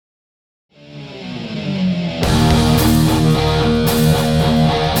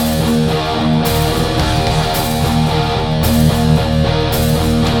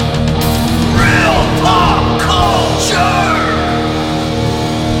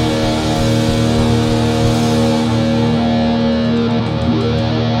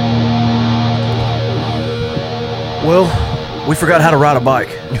We forgot how to ride a bike.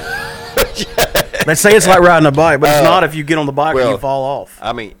 They say it's like riding a bike, but it's not if you get on the bike and you fall off.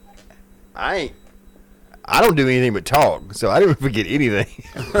 I mean, I don't do anything but talk, so I didn't forget anything.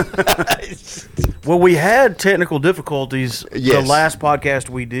 Well, we had technical difficulties Yes. the last podcast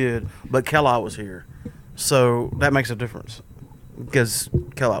we did, but Kelly was here. So that makes a difference because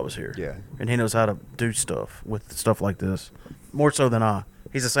Kelly was here. Yeah. And he knows how to do stuff with stuff like this. More so than I.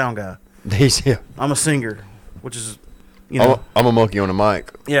 He's a sound guy. Yeah. I'm a singer, which is, you know. I'm a monkey on the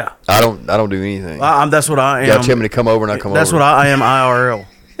mic. Yeah. I don't do anything. That's what I am. Y'all tell me to come over and I come over. That's what I am IRL.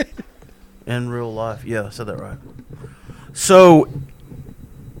 In real life. Yeah, I said that right. So,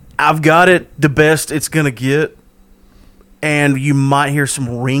 I've got it the best it's going to get. And you might hear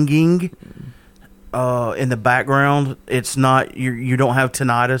some ringing in the background. It's not, you don't have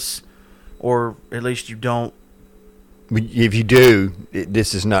tinnitus, or at least you don't. If you do,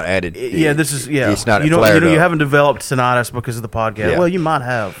 this is not added. This is. It's not you flared up. You haven't developed tinnitus because of the podcast. Yeah. Well, you might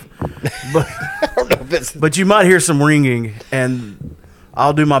have. But, I don't know if it's... but you might hear some ringing, and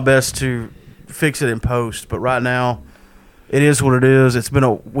I'll do my best to fix it in post. But right now, it is what it is.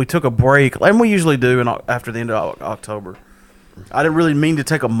 We took a break, and we usually do after the end of October. I didn't really mean to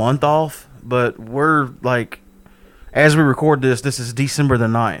take a month off, but we're like, as we record this is December the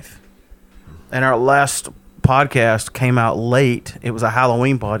 9th. And our last podcast came out late. It was a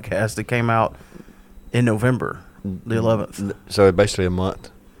Halloween podcast. It came out in November, the 11th. So basically a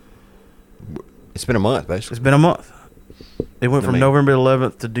month. It's been a month, basically. It's been a month. It went from November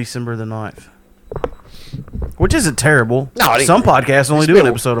 11th to December the 9th. Which isn't terrible. No, some podcasts only do an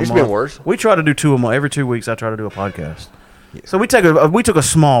episode a month. It's been worse. We try to do 2 a month. Every 2 weeks, I try to do a podcast. Yeah. So we took a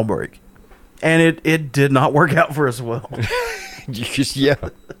small break, and it did not work out for us well. You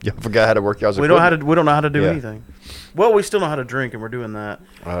forgot how to work y'all's equipment. We don't know how to do anything. Well, we still know how to drink, and we're doing that.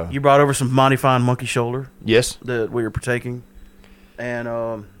 You brought over some mighty fine monkey shoulder. Yes, that we were partaking, and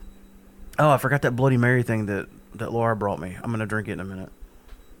I forgot that Bloody Mary thing that Laura brought me. I'm gonna drink it in a minute.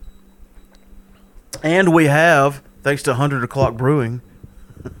 And we have, thanks to 100 O'Clock Brewing.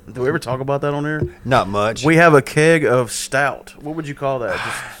 Do we ever talk about that on air? Not much. We have a keg of stout. What would you call that?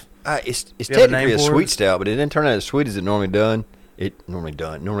 It's technically a sweet stout, but it didn't turn out as sweet as it normally does.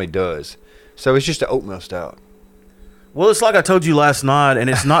 So it's just an oatmeal stout. Well, it's like I told you last night, and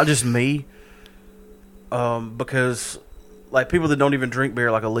it's not just me. Because like people that don't even drink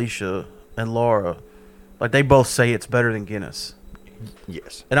beer, like Alicia and Laura, like they both say it's better than Guinness.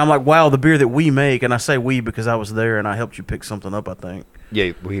 Yes. And I'm like, wow, the beer that we make, and I say we because I was there and I helped you pick something up, I think.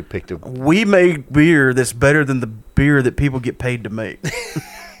 Yeah, we picked up. We make beer that's better than the beer that people get paid to make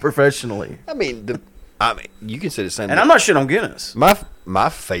professionally. I mean, you can say the same. And I'm not shitting on Guinness. My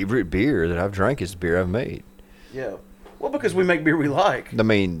favorite beer that I've drank is the beer I've made. Yeah. Well, because we make beer we like. I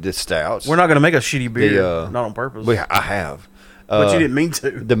mean, the stouts. We're not going to make a shitty beer, not on purpose. I have. But you didn't mean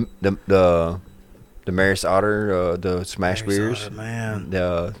to. The Maris Otter, the smash beers. Otter, man.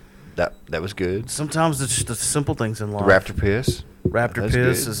 That was good. Sometimes it's just the simple things in life. The Raptor Piss. Raptor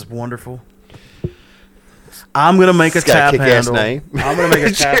Piss is wonderful. I'm going to make a tap handle. Name. I'm going to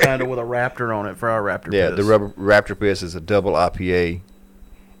make a tap handle with a Raptor on it for our Raptor Piss. Yeah, the Raptor Piss is a double IPA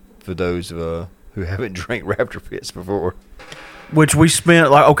for those who haven't drank Raptor Piss before. Which we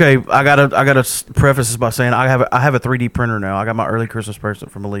spent I gotta preface this by saying I have a 3D printer now. I got my early Christmas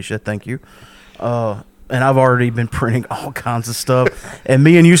present from Alicia. Thank you. And I've already been printing all kinds of stuff. And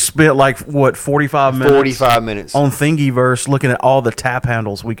me and you spent 45 minutes? 45 minutes. On Thingiverse looking at all the tap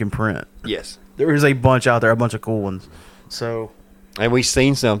handles we can print. Yes. There is a bunch out there, a bunch of cool ones. So. And we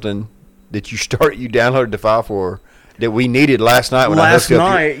seen something that you downloaded the file for that we needed last night. Last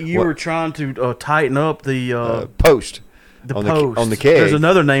night you were trying to tighten up the post. Post. On the keg. There's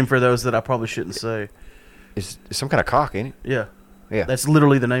another name for those that I probably shouldn't say. It's some kind of cock, ain't it? Yeah. Yeah. That's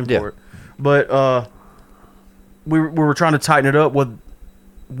literally the name for it. But we were trying to tighten it up.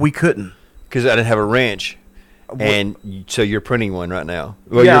 We couldn't. Because I didn't have a wrench. And so you're printing one right now.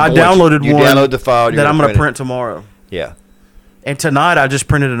 Well, I downloaded one. You download the file. That I'm going to print tomorrow. Yeah. And tonight I just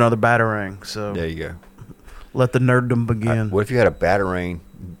printed another Batarang. So there you go. Let the nerddom begin. What if you had a Batarang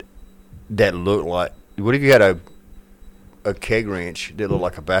that looked like... What if you had a keg wrench that looked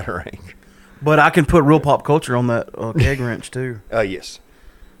like a Batarang? But I can put real pop culture on that keg wrench too. Yes.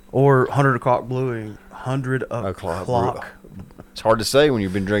 Or 100 O'Clock Brewing. 100 O'Clock. It's hard to say when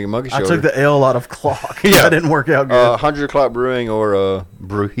you've been drinking monkey shoulder. I took the L out of clock. Yeah. That didn't work out good. 100 O'Clock Brewing or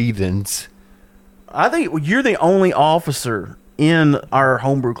Brew Heathens. I think you're the only officer in our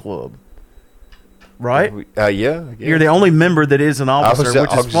homebrew club. right? Yeah. I guess. You're the only member that is an officer, I was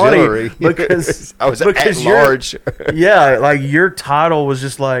which is auxiliary. funny because I was because at large. Yeah, like your title was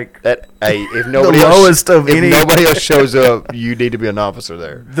just like That hey, if nobody the else, lowest of if any. nobody else shows up, you need to be an officer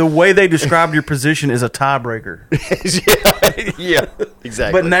there. The way they described your position is a tiebreaker. yeah,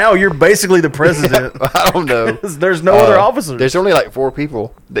 exactly. But now you're basically the president. I don't know. There's no other officers. There's only like 4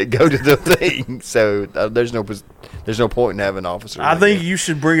 people that go to the thing, so there's no point in having an officer. I think you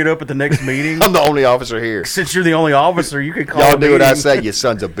should bring it up at the next meeting. I'm the only officer here. Since you're the only officer, you could call. Y'all a do what I meeting. say, you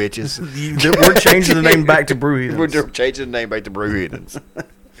sons of bitches. We're changing the name back to Brew Heathens. We're changing the name back to Brew Heathens.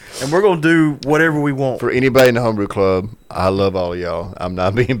 And we're going to do whatever we want. For anybody in the homebrew club, I love all of y'all. I'm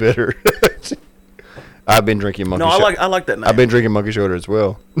not being bitter. I've been drinking Monkey Shoulder. I like that name. I've been drinking Monkey Shoulder as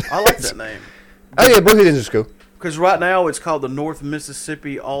well. I like that name. Oh, yeah, Brew Heathens is cool. Because right now it's called the North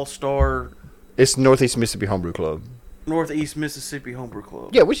Mississippi All-Star It's Northeast Mississippi Homebrew Club. Northeast Mississippi Homebrew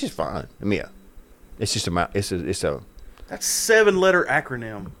Club. Yeah, which is fine. I mean, yeah. It's just it's a That's 7-letter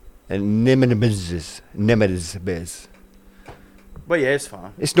acronym. and Nemesis. But yeah, it's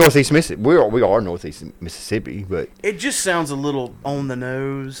fine. It's Northeast Mississippi. We are Northeast Mississippi, but It just sounds a little on the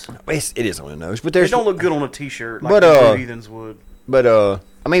nose. it is on the nose. But They there's don't look good on a T-shirt like But, the Brew Heathens would. But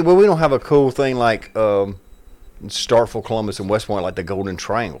I mean, we don't have a cool thing like Starkville, Columbus, and West Point like the Golden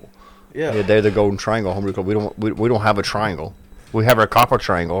Triangle. Yeah. They're the Golden Triangle Homebrew Club. We don't have a triangle. We have our copper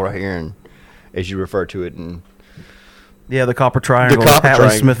triangle right here, and as you refer to it, and Yeah, the Copper Triangle. Copper Hatley,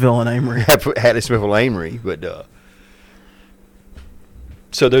 Triangle. Smithville, and Amory. Hatley, Smithville, Amory. But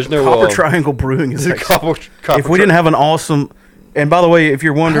so there's no Copper Triangle Brewing is the excellent. copper If we didn't have an awesome... And by the way, if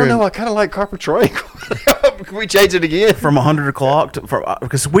you're I wondering... don't know. I kind of like Copper Triangle. Can we change it again? From 100 o'clock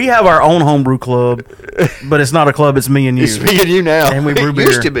because we have our own homebrew club, but it's not a club. It's me and you. It's me and you now. And we brew It beer.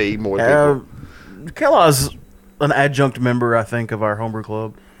 used to be more people. Kellogg's an adjunct member, I think, of our homebrew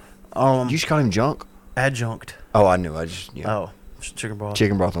club. You used to call him junk? Adjunct. Oh, I knew. I just Oh, chicken broth.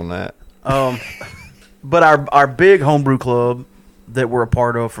 chicken broth on that. But our big homebrew club that we're a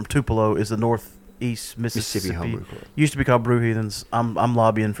part of from Tupelo is the Northeast Mississippi Homebrew Club. Used to be called Brew Heathens. I'm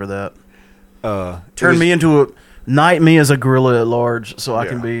lobbying for that. Turn Knight me as a gorilla at large, so I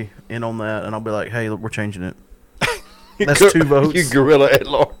can Yeah. be in on that, and I'll be like, hey, look, we're changing it. That's 2 votes. You gorilla at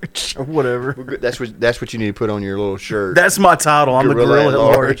large. Or whatever. That's what you need to put on your little shirt. That's my title. I'm the gorilla at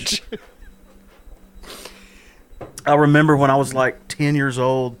large. I remember when I was like 10 years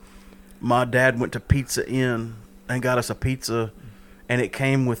old, my dad went to Pizza Inn and got us a pizza, and it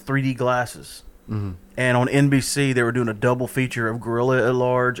came with 3D glasses. Mm-hmm. And on NBC, they were doing a double feature of Gorilla at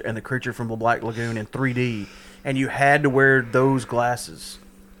Large and The Creature from the Black Lagoon in 3D. And you had to wear those glasses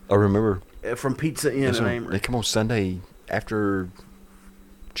I remember. from Pizza Inn in They Amory. come on Sunday after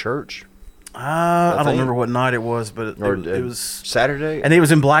church. I don't think. remember what night it was, but Or it was... Saturday. And it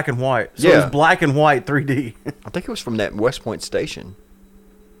was in black and white. So it Yeah. was black and white 3D. I think it was from that West Point station.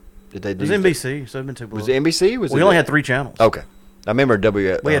 Did they It do was NBC, so it'd been too Was it NBC? We only had 3 channels. Okay. I remember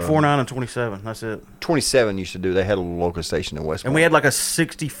We had 4, 9, and 27. That's it. 27 used to do. They had a local station in West Point. And we had like a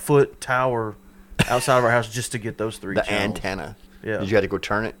 60-foot tower outside of our house just to get those 3 the channels. antenna. Yeah. Did you have to go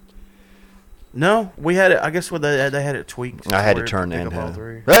turn it? No, we had it. I guess what they had it tweaked. I had to where it turn the could pick up all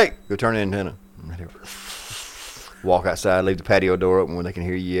antenna. 3. Hey, go turn the antenna. Walk outside, leave the patio door open when they can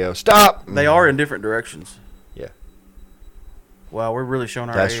hear you yell, "Stop!" They are in different directions. Yeah. Wow, we're really showing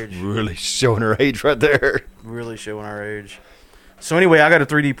our That's age. really showing her age right there. Really showing our age. So anyway, I got a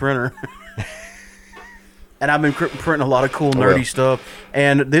 3D printer. And I've been printing a lot of cool nerdy stuff.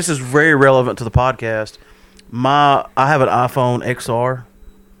 And this is very relevant to the podcast. I have an iPhone XR,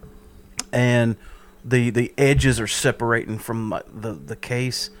 and the edges are separating from the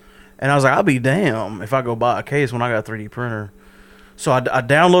case. And I was like, I'll be damn if I go buy a case when I got a 3D printer. So I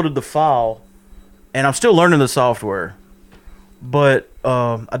downloaded the file, and I'm still learning the software. But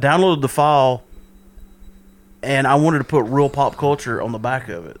I downloaded the file, and I wanted to put real pop culture on the back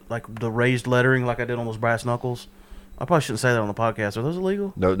of it, like the raised lettering like I did on those brass knuckles. I probably shouldn't say that on the podcast. Are those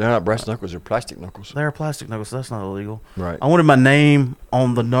illegal? No, they're not brass knuckles. They're plastic knuckles. They're plastic knuckles, so that's not illegal. Right. I wanted my name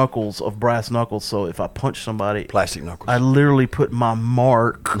on the knuckles of brass knuckles, so if I punch somebody, Plastic knuckles. I literally put my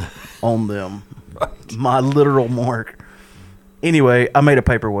mark on them. My literal mark. Anyway, I made a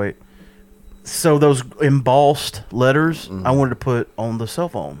paperweight. So those embossed letters, I wanted to put on the cell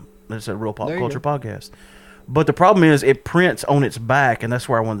phone. It said Real Pop There you Culture go. Podcast. But the problem is it prints on its back, and that's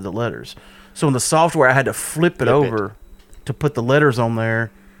where I wanted the letters. So in the software, I had to flip it over to put the letters on there,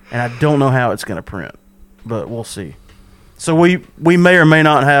 and I don't know how it's going to print. But we'll see. So we may or may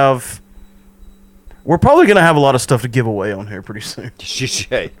not have... We're probably going to have a lot of stuff to give away on here pretty soon.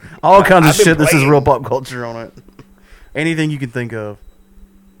 Hey, All kinds of I've been shit. This is playing. Real Pop Culture on it. Anything you can think of.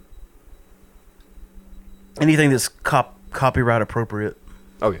 anything that's copyright appropriate.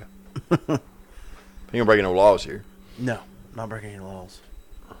 Oh yeah. You ain't breaking no laws here. No, not breaking any laws.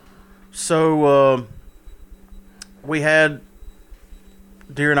 So we had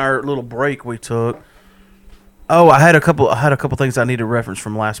during our little break we took. Oh, I had a couple things I need to reference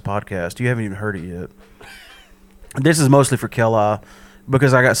from last podcast. You haven't even heard it yet. This is mostly for Kelly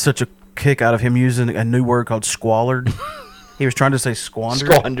because I got such a kick out of him using a new word called squalid. He was trying to say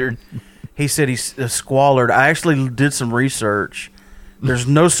squandered. Squandered. He said he's squalid. I actually did some research. There's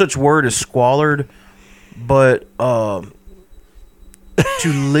no such word as squalid, but to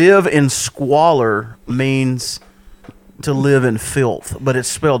live in squalor means to live in filth, but it's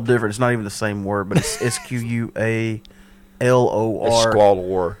spelled different. It's not even the same word, but it's SQUALOR.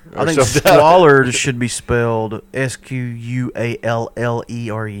 Squalor. I think squalor should be spelled SQUALLERED.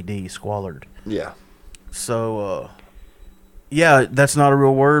 Squalid. Yeah. So, yeah, that's not a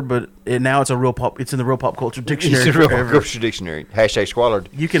real word, but now it's a real pop. It's in the real pop culture dictionary. It's in the real pop forever. culture dictionary. Hashtag squalid.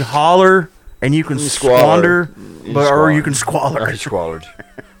 You can holler and you can squander, or you can squalor. Or squalid.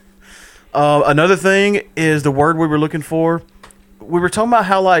 Another thing is the word we were looking for. We were talking about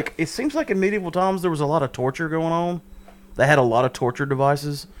how, like, it seems like in medieval times there was a lot of torture going on. They had a lot of torture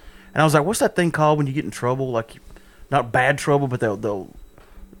devices, and I was like, "What's that thing called when you get in trouble? Like, not bad trouble, but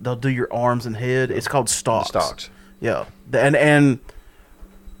they'll do your arms and head. It's called stocks. Stocks. Yeah, and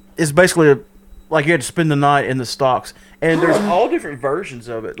it's basically like you had to spend the night in the stocks, and there's all different versions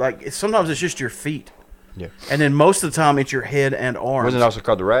of it. Like sometimes it's just your feet, Yeah. and then most of the time it's your head and arms. Wasn't it also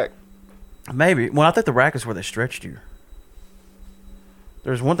called the rack? Maybe. Well, I think the rack is where they stretched you.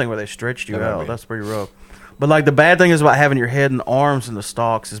 There's one thing where they stretched you out. That's pretty rough. But like the bad thing is about having your head and arms in the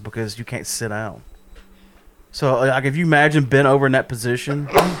stocks is because you can't sit down. So like if you imagine bent over in that position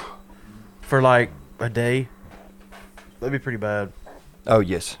for like a day, that'd be pretty bad. Oh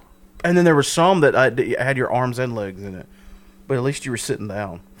yes. And then there were some that had your arms and legs in it, but at least you were sitting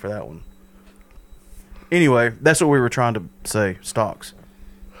down for that one. Anyway, that's what we were trying to say. Stocks.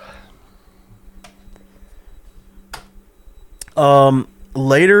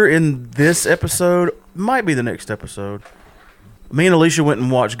 Later in this episode, might be the next episode, me and Alicia went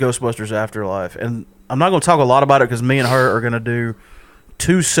and watched Ghostbusters Afterlife. And I'm not going to talk a lot about it because me and her are going to do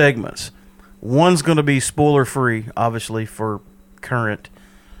 2 segments. One's going to be spoiler-free, obviously, for current.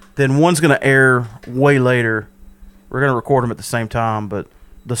 Then one's going to air way later. We're going to record them at the same time, but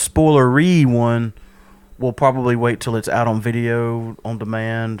the spoiler-free one will probably wait till it's out on video, on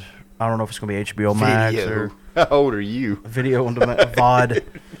demand. I don't know if it's going to be HBO Max or... How old are you? Video on demand, VOD.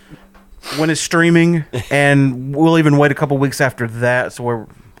 When it's streaming, and we'll even wait a couple weeks after that, so where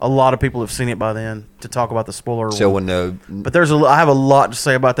a lot of people have seen it by then to talk about the spoiler. So we'll know. But I have a lot to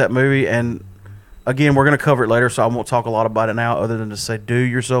say about that movie, and again, we're going to cover it later, so I won't talk a lot about it now, other than to say, do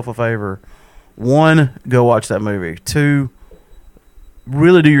yourself a favor. 1, go watch that movie. 2,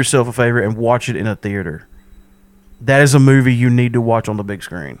 really do yourself a favor and watch it in a theater. That is a movie you need to watch on the big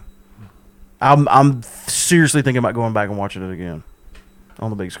screen. I'm seriously thinking about going back and watching it again on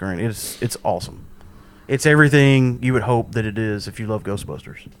the big screen. It's awesome. It's everything you would hope that it is if you love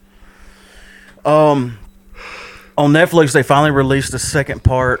Ghostbusters. On Netflix, they finally released the second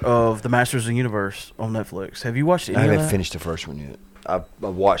part of the Masters of the Universe on Netflix. Have you watched any of that? I haven't finished the first one yet. I've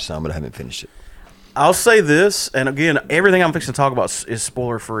watched some, but I haven't finished it. I'll say this, and again, everything I'm fixing to talk about is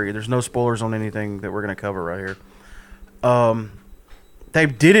spoiler-free. There's no spoilers on anything that we're going to cover right here. They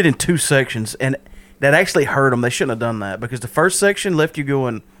did it in 2 sections, and that actually hurt them. They shouldn't have done that because the first section left you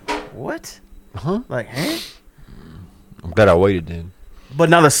going, "What? Like, huh?" I'm glad I waited then. But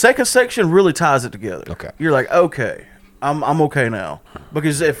now the second section really ties it together. Okay, you're like, okay, I'm okay now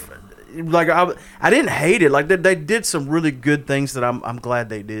because if like I didn't hate it. Like they did some really good things that I'm glad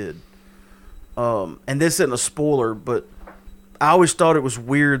they did. And this isn't a spoiler, but I always thought it was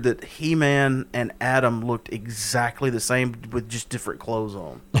weird that He-Man and Adam looked exactly the same with just different clothes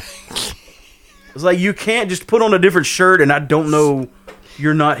on. It's like you can't just put on a different shirt and I don't know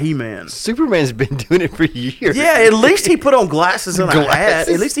you're not He-Man. Superman's been doing it for years. Yeah, at least he put on glasses and a hat.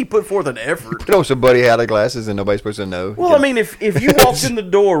 At least he put forth an effort. Put on somebody out of glasses and nobody's supposed to know. Well, I mean, if you walked in the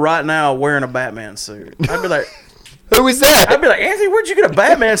door right now wearing a Batman suit, I'd be like, who is that? I'd be like, Anthony, where'd you get a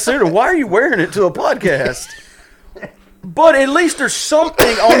Batman suit and why are you wearing it to a podcast? But at least there's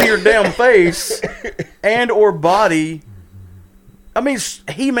something on your damn face and or body. I mean,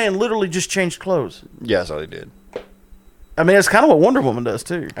 He-Man literally just changed clothes. Yeah, that's all he did. I mean, that's kind of what Wonder Woman does,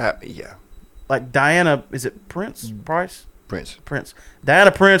 too. Yeah. Like Diana, is it Prince? Prince.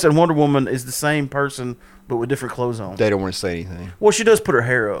 Diana Prince and Wonder Woman is the same person, but with different clothes on. They don't want to say anything. Well, she does put her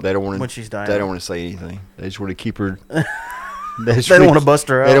hair up they don't want to, when she's Diana. They don't want to say anything. They just want to keep her They don't want to bust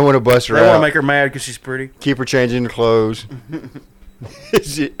her out. They don't want to bust her They out. want to make her mad because she's pretty. Keep her changing the clothes.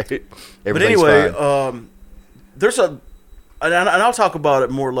 But anyway, there's a, and I'll talk about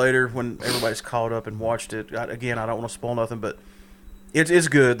it more later when everybody's caught up and watched it. Again, I don't want to spoil nothing, but it's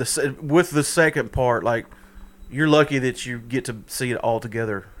good. With the second part, like, you're lucky that you get to see it all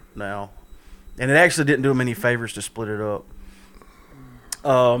together now. And it actually didn't do them any favors to split it up.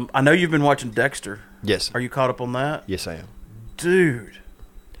 I know you've been watching Dexter. Yes. Are you caught up on that? Yes, I am. Dude,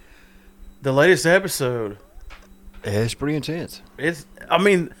 the latest episode. It's pretty intense. I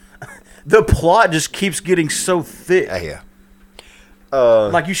mean, the plot just keeps getting so thick. Yeah.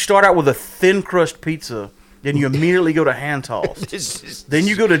 Like, you start out with a thin crust pizza, then you immediately go to hand tossed. Then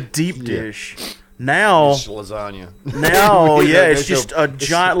you go to deep dish. Now, it's lasagna. Now, it's just a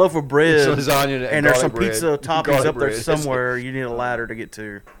giant loaf of bread. It's lasagna and there's some bread. pizza toppings up there bread. somewhere. You need a ladder to get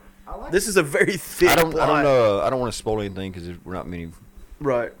to. This is a very thick I don't plot. I don't want to spoil anything because we're not many.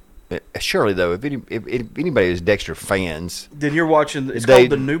 Right. Surely though, if anybody is Dexter fans, then you're watching. It's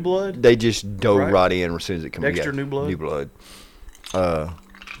called The New Blood. They just dove right in as soon as it comes. Dexter New Blood. New Blood. But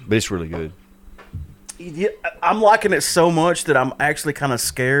it's really good. Yeah, I'm liking it so much that I'm actually kind of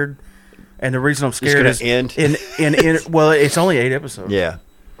scared. And the reason I'm scared is end. Well, it's only 8 episodes. Yeah.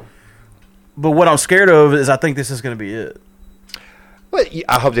 But what I'm scared of is I think this is going to be it. Well,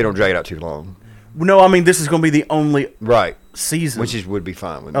 I hope they don't drag it out too long. No, I mean, this is going to be the only season. Which would be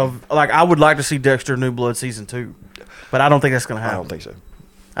fine with me. I would like to see Dexter New Blood season 2. But I don't think that's going to happen. I don't think so.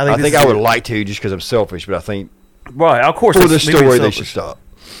 I think I would like to just because I'm selfish, but I think right, of course, for the story they should stop.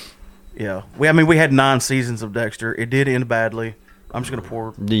 Yeah. We had 9 seasons of Dexter. It did end badly. I'm just going to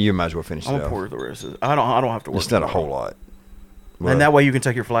pour. You might as well finish it. I'm going to pour the rest of it. I don't have to work. It's not a whole lot. Well, and that way you can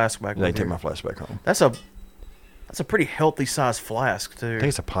take your flask back. They take my flask back home. That's a pretty healthy size flask too. I think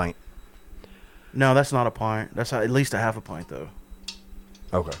it's a pint. No, that's not a pint. That's at least a half a pint though.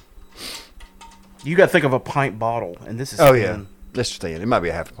 Okay. You got to think of a pint bottle, and this is. Oh yeah, let's stay in. It might be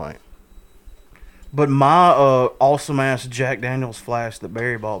a half a pint. But my awesome ass Jack Daniel's flask that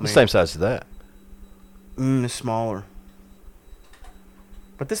Barry bought me. The same size as that. It's smaller.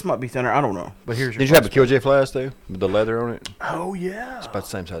 But this might be thinner. I don't know. But here's your. Did you have a QJ flask though, with the leather on it? Oh yeah. It's about the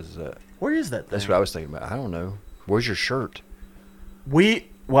same size as that. Where is that thing? That's what I was thinking about. I don't know. Where's your shirt?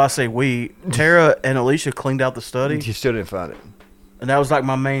 I say we. Tara and Alicia cleaned out the study. You still didn't find it. And that was like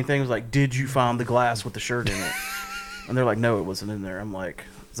my main thing. Was like, did you find the glass with the shirt in it? And they're like, no, it wasn't in there. I'm like,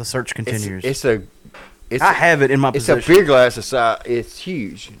 the search continues. I have it in my possession. It's a beer glass. It's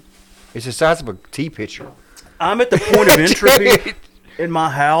huge. It's the size of a tea pitcher. I'm at the point of entropy in my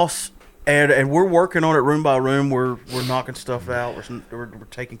house, and we're working on it room by room. We're knocking stuff out. We're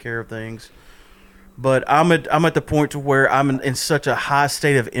taking care of things. But I'm at the point to where I'm in such a high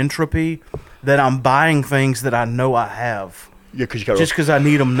state of entropy that I'm buying things that I know I have. Yeah, because I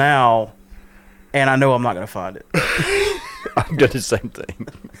need them now, and I know I'm not going to find it. I've done the same thing.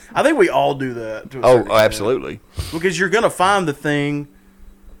 I think we all do that. Oh, absolutely. Because you're going to find the thing.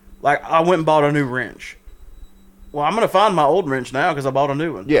 Like, I went and bought a new wrench. Well, I'm going to find my old wrench now because I bought a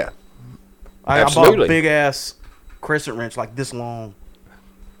new one. Yeah. I bought a big-ass crescent wrench like this long.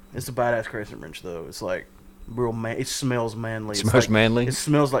 It's a badass crescent wrench, though. It's like real man. It smells manly. It smells manly? It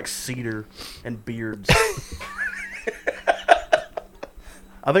smells like cedar and beards.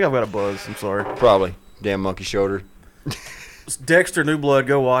 I think I've got a buzz. I'm sorry. Probably. Damn monkey shoulder. Dexter New Blood.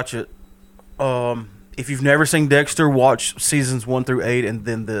 Go watch it. If you've never seen Dexter, watch seasons 1 through 8 and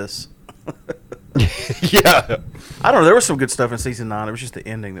then this. Yeah. I don't know. There was some good stuff in season 9. It was just the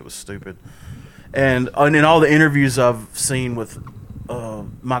ending that was stupid. And in all the interviews I've seen with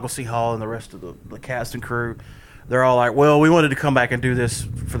Michael C. Hall and the rest of the cast and crew, they're all like, well, we wanted to come back and do this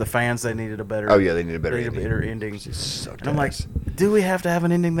for the fans. They needed a better they need a better ending. And I'm like, do we have to have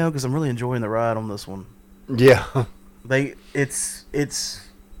an ending, though? Because I'm really enjoying the ride on this one. Yeah. It's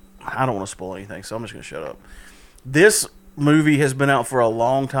I don't want to spoil anything, so I'm just going to shut up. This movie has been out for a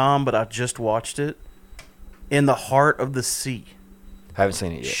long time, but I just watched it. In the Heart of the Sea. Haven't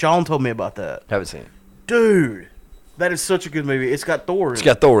seen it yet. Sean told me about that. Haven't seen it. Dude, that is such a good movie. It's got Thor in it. It's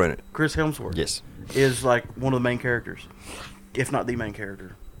got Thor in it. Chris Hemsworth. Yes. Is like one of the main characters, if not the main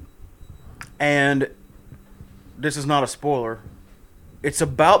character. And this is not a spoiler. It's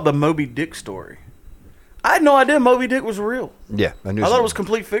about the Moby Dick story. I had no idea Moby Dick was real. Yeah, I thought it was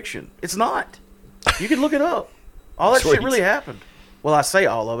complete fiction. It's not. You can look it up. All that shit really happened. Well, I say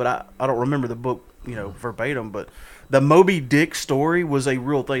all of it. I don't remember the book, verbatim, but the Moby Dick story was a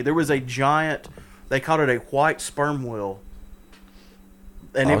real thing. There was a giant, they called it a white sperm whale.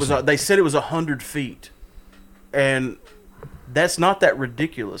 And awesome. They said it was 100 feet. And that's not that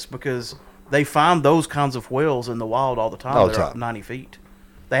ridiculous because they find those kinds of whales in the wild all the time. All the They're time. 90 feet.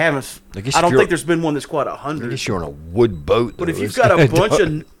 They haven't. I guess I if don't you're- think there's been one that's quite I 100. guess you're on a wood boat. But if though. you've got a bunch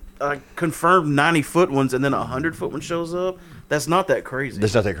of confirmed 90-foot ones and then a 100-foot one shows up, that's not that crazy.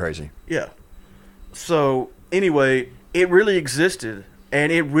 That's not that crazy. Yeah. So anyway, it really existed,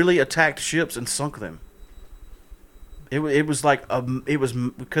 and it really attacked ships and sunk them. It was like it was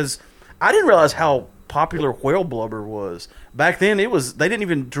because I didn't realize how popular whale blubber was back then. They didn't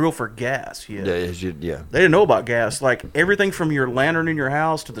even drill for gas yet. Yeah. They didn't know about gas. Like everything from your lantern in your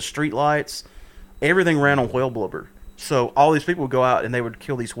house to the street lights, everything ran on whale blubber. So all these people would go out and they would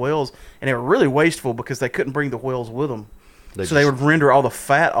kill these whales, and they were really wasteful because they couldn't bring the whales with them. They would render all the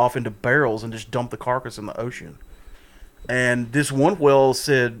fat off into barrels and just dump the carcass in the ocean. And this one whale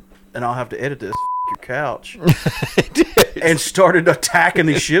said, and I'll have to edit this, your couch, and started attacking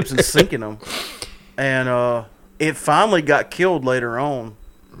these ships and sinking them. And it finally got killed later on.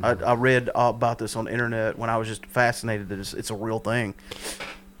 I read about this on the internet when I was just fascinated that it's a real thing.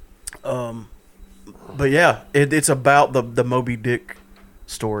 But yeah, it's about the Moby Dick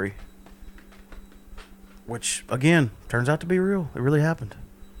story, which again turns out to be real. It really happened,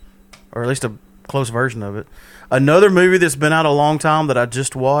 or at least a close version of it. Another movie that's been out a long time that I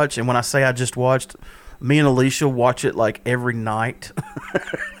just watched, and when I say I just watched, me and Alicia watch it like every night.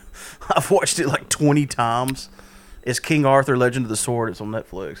 I've watched it like 20 times. It's King Arthur: Legend of the Sword. It's on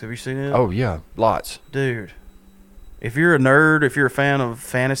Netflix. Have you seen it? Oh yeah, lots. Dude, if you're a nerd, if you're a fan of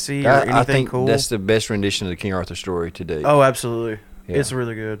fantasy or anything I think cool, that's the best rendition of the King Arthur story to date. oh, absolutely. Yeah. It's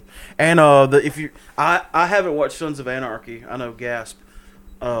really good. And I haven't watched Sons of Anarchy. I know, gasp.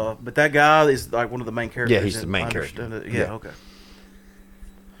 But that guy is like one of the main characters. Yeah, he's the main I character. understand it. Yeah, Yeah. okay.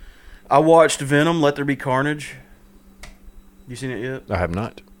 I watched Venom: Let There Be Carnage. You seen it yet? I have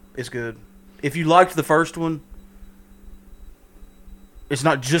not. It's good. If you liked the first one, it's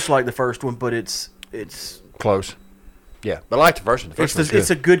not just like the first one, but it's Close. Yeah, but I like the first one. The first one's good. it's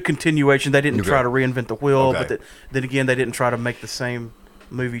a good continuation. They didn't Okay. try to reinvent the wheel, Okay. but then again, they didn't try to make the same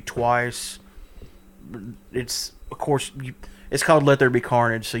movie twice. It's of course it's called Let There Be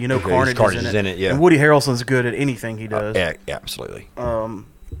Carnage, so you know Okay, Carnage is in it, yeah. And Woody Harrelson's good at anything he does. Yeah, absolutely.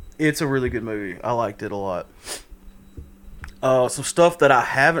 It's a really good movie. I liked it a lot. Some stuff that I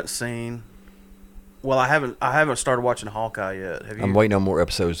haven't seen. Well, I haven't started watching Hawkeye yet. Have you? I'm waiting on more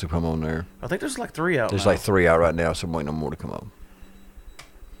episodes to come on there. I think there's like 3 out. There's now. like 3 out right now, so I'm waiting on more to come on.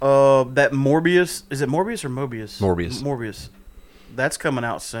 That Morbius, is it Morbius or Mobius? Morbius. Morbius. That's coming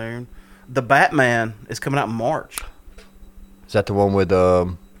out soon. The Batman is coming out in March. Is that the one with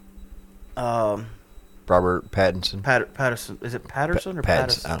Robert Pattinson? Patterson. Is it Patterson or Pattinson. I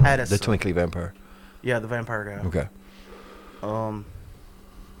Patterson? don't know. Patterson. The twinkly vampire. Yeah, the vampire guy. Okay.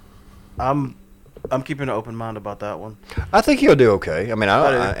 I'm keeping an open mind about that one. I think he'll do okay. I mean,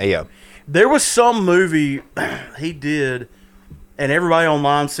 yeah. There was some movie he did, and everybody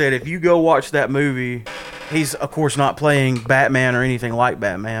online said if you go watch that movie, he's of course not playing Batman or anything like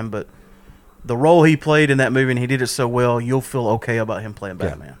Batman, but the role he played in that movie, and he did it so well, you'll feel okay about him playing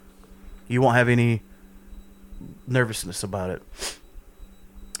Batman. You won't have any nervousness about it.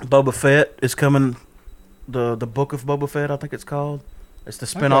 Boba Fett is coming. The Book of Boba Fett, I think it's called. It's the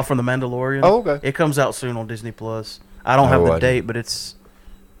spinoff from The Mandalorian. Oh, okay. It comes out soon on Disney Plus. I don't have the I date, but it's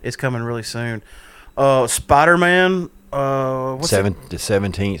coming really soon. Spider-Man. What's The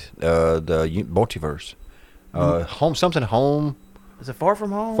 17th. The multiverse. Home. Is it Far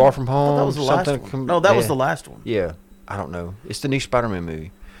From Home? Far From I thought that Home, was the last something one. No, that was yeah. the last one. Yeah. I don't know. It's the new Spider-Man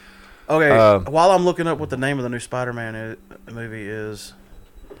movie. Okay, while I'm looking up what the name of the new Spider-Man movie is,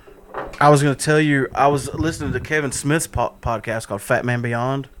 I was going to tell you, I was listening to Kevin Smith's podcast called Fat Man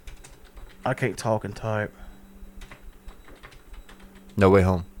Beyond. I can't talk and type. No Way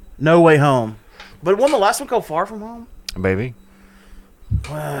Home. No Way Home. But wasn't the last one called Far From Home? Baby.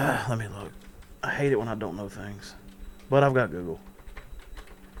 Let me look. I hate it when I don't know things. But I've got Google.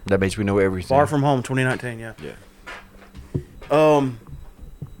 That means we know everything. Far From Home, 2019, yeah. Yeah.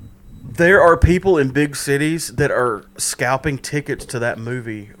 There are people in big cities that are scalping tickets to that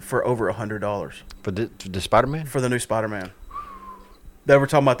movie for over $100 For the Spider-Man? for the new Spider-Man. They were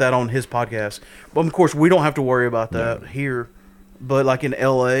talking about that on his podcast. But of course, we don't have to worry about that here. But like in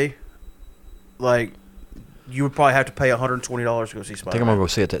LA, like you would probably have to pay $120 to go see I think Spider-Man. I'm going to go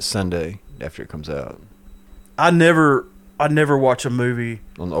see it that Sunday after it comes out. I never watch a movie.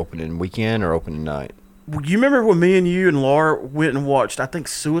 On the opening weekend or opening night? You remember when me and you and Laura went and watched, I think,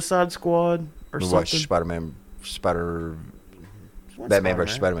 Suicide Squad or We something? watched Batman versus Spider-Man?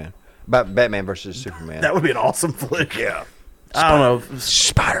 Spider-Man. Batman versus Superman. That would be an awesome flick. yeah. I don't know.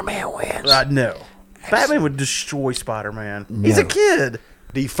 Spider-Man wins. No. Batman would destroy Spider-Man. He's No. a kid.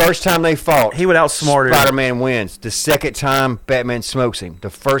 The first time they fought, He would outsmart him. Spider-Man wins. The second time, Batman smokes him. The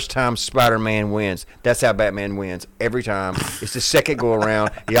first time, Spider-Man wins. That's how Batman wins every time. It's the second go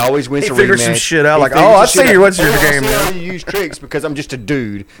around. He always wins. He a figures rematch. some shit out, He like, figures oh, some I shit see you. out. What's your Oh, I game, see man? how you use tricks because I'm just a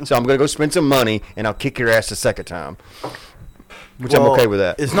dude. So I'm gonna go spend some money and I'll kick your ass the second time. Which I'm Well, okay with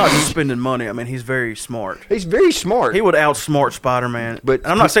that. It's not just spending money. I mean, he's very smart. He's very smart. He would outsmart Spider-Man. But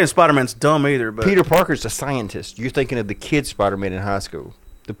I'm not saying Spider-Man's dumb either, but Peter Parker's a scientist. You're thinking of the kid Spider-Man in high school.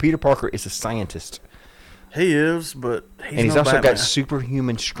 The Peter Parker is a scientist. he is, but he's And he's no also Batman. got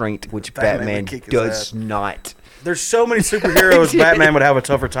superhuman strength, which Batman Batman, would kick his does ass. not. There's so many superheroes Batman would have a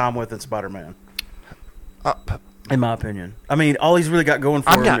tougher time with than Spider-Man, in my opinion. I mean, all he's really got going for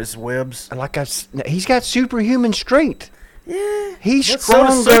I'm him not- is webs. He's got superhuman strength. Yeah, He's but so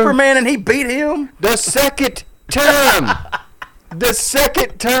does stronger. Superman, and he beat him. The second time. The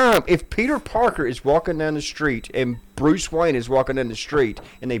second time. If Peter Parker is walking down the street and Bruce Wayne is walking down the street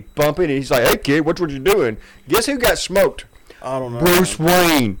and they bump into, and he's like, hey, kid, what you doing? Guess who got smoked? I don't know. Bruce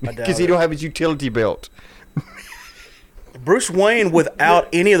Wayne. I doubt Because he it. don't have his utility belt. Bruce Wayne, without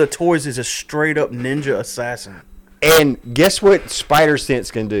any of the toys, is a straight up ninja assassin. And guess what Spider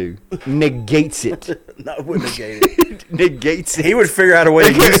Sense can do? Negates it. No, it wouldn't negate it. Negates it. He would figure out a way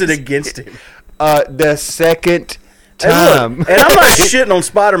to use it against him. The second And, time. look, and I'm not shitting on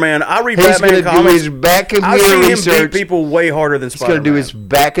Spider-Man. I read He's Batman going to do comics. his back I've computer seen him research. beat people way harder than He's Spider-Man. going to do his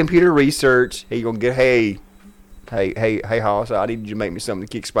back computer research. He's going to get, hey, Hoss, I need you to make me something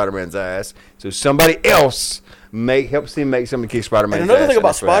to kick Spider-Man's ass. So somebody else helps him make something to kick Spider-Man's And ass. another thing about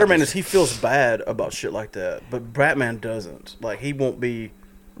that's what Spider-Man happens. is he feels bad about shit like that, but Batman doesn't. Like, he won't be,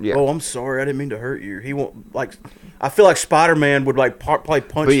 Yeah. oh, I'm sorry, I didn't mean to hurt you. He won't, like, I feel like Spider-Man would, like, probably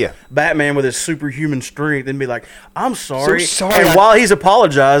punch But yeah. Batman with his superhuman strength and be like, I'm sorry. sorry And I- while he's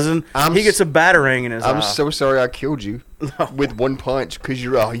apologizing, I'm he gets a batarang in his eye. I'm so sorry I killed you with one punch because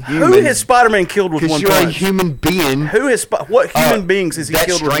you're a Who human. has Spider-Man killed with Because one you're punch? a human being. Who has what human beings has he that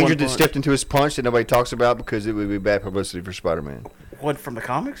killed with stranger one that punch? stepped into his punch that nobody talks about because it would be bad publicity for Spider-Man. What, from the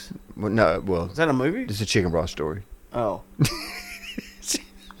comics? Well, no, well, Is that a movie? it's a chicken broth story. Oh.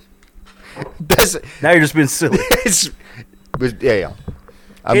 That's Now you're just being silly. but yeah.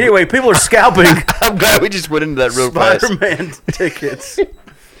 Anyway, people are scalping I'm glad we just went into that real fast. Spider-Man tickets.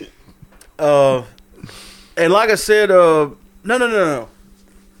 And like I said, no.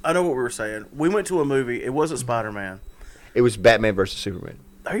 I know what we were saying. We went to a movie. It wasn't Spider-Man. It was Batman versus Superman.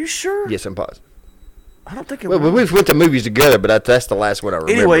 Are you sure? Yes, I'm positive. I don't think it Well, was. we went to movies together, but that's the last one I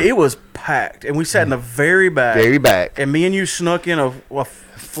remember. Anyway, it was packed, and we sat in the very back. very back. And me and you snuck in a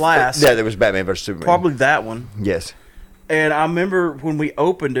flask. Yeah, there was Batman versus Superman. Probably that one. Yes. And I remember when we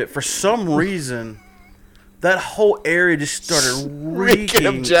opened it, for some reason, that whole area just started Reeking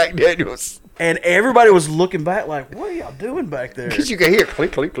of reeking. Jack Daniels. And everybody was looking back like, what are y'all doing back there? Because you can hear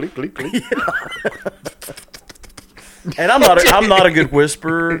click, click, click, click, click. And I'm not a good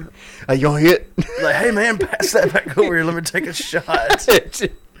whisperer. Are you gonna hit? Like, hey man, pass that back over here. Let me take a shot. This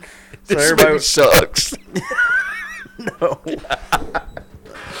everybody- movie sucks. No.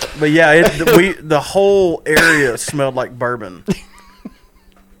 But yeah, the whole area smelled like bourbon.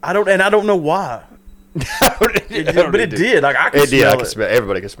 I don't know why. But it did. Like, I could It did. smell I it. could smell.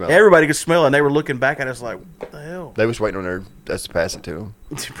 Everybody could smell it. Everybody could smell it, and they were looking back at us like, what the hell? They was waiting on us to pass it to them.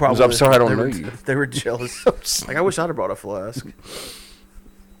 Probably. I'm sorry I don't They know were- you. They were jealous. Like, I wish I'd have brought a flask.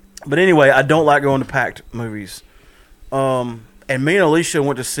 But anyway, I don't like going to packed movies. And me and Alicia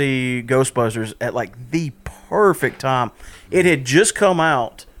went to see Ghostbusters at like the perfect time. It had just come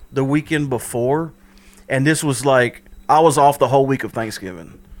out the weekend before, and this was like, I was off the whole week of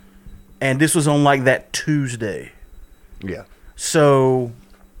Thanksgiving. And this was on like that Tuesday. Yeah. So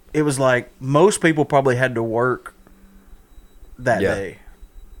it was like most people probably had to work that Yeah. day.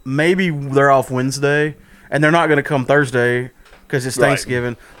 Maybe they're off Wednesday, and they're not going to come Thursday because it's Right.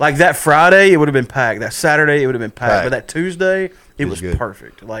 Thanksgiving. Like that Friday, it would have been packed. That Saturday, it would have been packed. Packed. But that Tuesday, it was was good.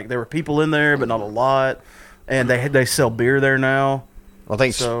 perfect. Like there were people in there, but not a lot. And they sell beer there now. Well, I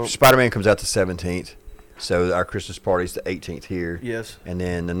think So- Spider-Man comes out the 17th. So our Christmas party's the 18th here. Yes, And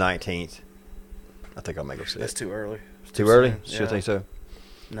then the 19th, I think I'll make us see that's it. too early. It's too early? soon. Still Yeah. think so?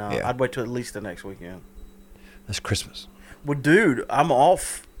 No, Yeah. I'd wait till at least the next weekend. That's Christmas. Well, dude, I'm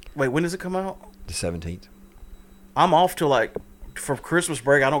off. Wait, when does it come out? The 17th. I'm off till like for Christmas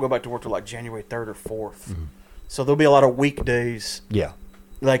break. I don't go back to work till like January 3rd or 4th. Mm-hmm. So there'll be a lot of weekdays, Yeah.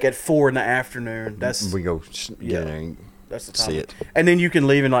 like at 4 in the afternoon. That's We go get Yeah. in there and that's the time. see it. And then you can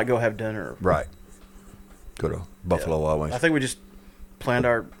leave and like go have dinner. Right. Go to Buffalo Wild Wings. I think we just planned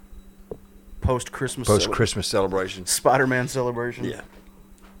our post-Christmas Post-Christmas celebration. Spider-Man celebration. Yeah.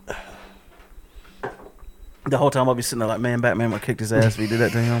 The whole time I'll be sitting there like, man, Batman would kick his ass if he did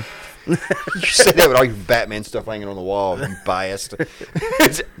that to him. You said that with all your Batman stuff hanging on the wall. You biased.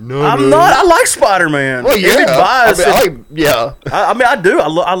 No, I'm not. I like Spider-Man. Well, yeah. Every bias. Yeah. I mean, I do.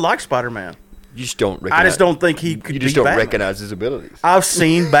 I like Spider-Man. You just don't recognize. I just don't think he could. You just beat don't Batman. recognize his abilities. I've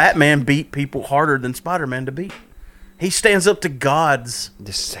seen Batman beat people harder than Spider-Man to beat. He stands up to gods.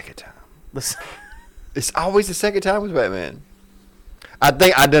 The second time. The- It's always the second time with Batman. I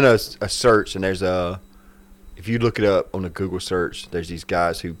think I done a search, and there's if you look it up on the Google search, there's these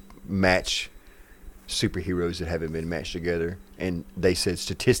guys who match superheroes that haven't been matched together, and they said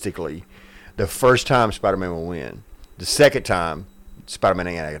statistically, the first time Spider-Man will win. The second time, Spider-Man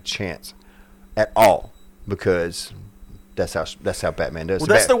ain't got a chance at all because that's how Batman does. Well,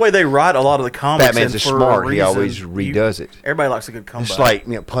 that's the way they write a lot of the comics. Batman's and a for smart. a He reason, always redoes it. Everybody likes a good comeback. It's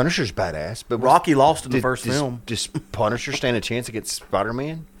like Punisher's badass, but Rocky lost in the did- first does- film. Does Punisher stand a chance against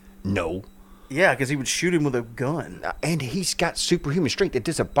Spider-Man? No. Yeah, because he would shoot him with a gun. And he's got superhuman strength. It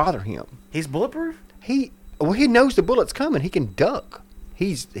doesn't bother him. He's bulletproof. He knows the bullet's coming. He can duck.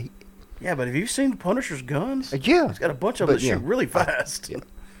 Yeah, but have you seen Punisher's guns? Yeah. He's got a bunch of But, them that yeah. shoot really fast. Yeah.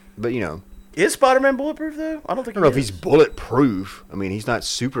 But Is Spider-Man bulletproof though? I don't think. I don't know if he's bulletproof. I mean, he's not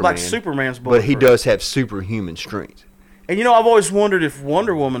Superman. like Superman's but bulletproof. he does have superhuman strength. And I've always wondered if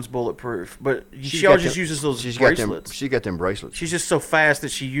Wonder Woman's bulletproof, but she always just uses those bracelets. She's got them bracelets. She's just so fast that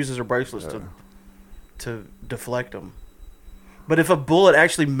she uses her bracelets to deflect them. But if a bullet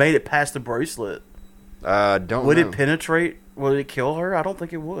actually made it past the bracelet, Don't would know. it penetrate? Would it kill her? I don't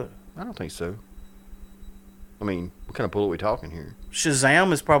think it would. I don't think so. I mean, what kind of bullet are we talking here?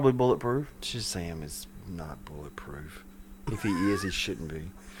 Shazam is probably bulletproof. Shazam is not bulletproof. If he is, he shouldn't be.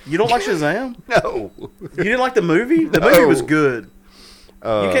 You don't like Shazam? No. You didn't like the movie? The No. movie was good. You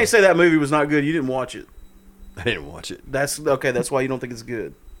You can't say that movie was not good. You didn't watch it. I didn't watch it. That's okay. That's why you don't think it's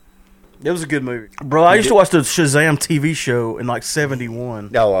good. It was a good movie, bro. I used to watch the Shazam TV show in like '71.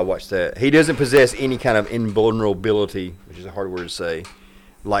 No, I watched that. He doesn't possess any kind of invulnerability, which is a hard word to say,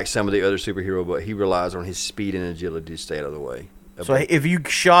 like some of the other superhero, but he relies on his speed and agility to stay out of the way. So if you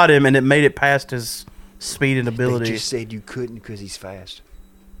shot him and it made it past his speed and They ability, just said you couldn't because he's fast.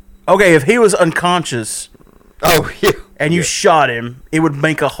 okay, if he was unconscious Oh, yeah. and you shot him, it would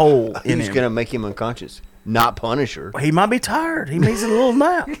make a hole in Who's him. going to make him unconscious? Not Punisher. He might be tired. He needs a little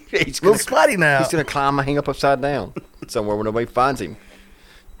nap. He's little gonna, spotty nap. he's going to climb and hang up upside down somewhere where nobody finds him.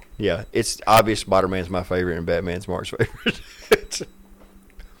 Yeah, it's obvious Spider-Man's my favorite and Batman's Mark's favorite.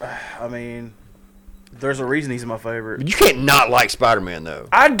 I mean, there's a reason he's my favorite. You can't not like Spider-Man, though.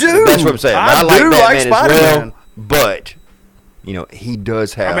 I do. That's what I'm saying. I like do Batman like as Spider-Man. well, but he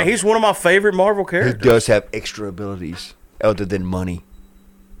does have. I mean, he's one of my favorite Marvel he characters. does have extra abilities other than money.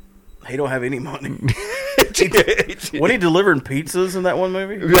 He don't have any money. When he delivering pizzas in that one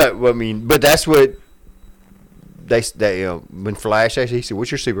movie? Yeah, well, I mean, but that's what they when Flash actually he said,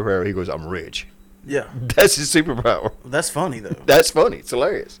 "What's your superpower?" He goes, "I'm rich." Yeah. That's his superpower. That's funny, though. That's funny. It's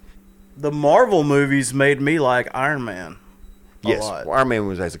hilarious. The Marvel movies made me like Iron Man a Yes, lot. well, Iron Man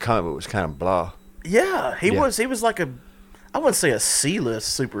was as a comic book was kind of blah. Yeah, he Yeah. was like I wouldn't say a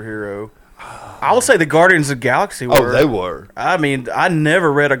C-list superhero. I would say the Guardians of the Galaxy were. Oh, they were. I mean, I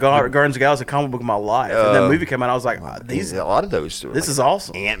never read a Guardians of the Galaxy comic book in my life. And that movie came out, I was like, These a lot of those. this is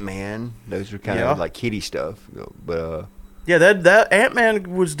awesome. Ant-Man. Those were kind Yeah. of like kiddie stuff, but Yeah, that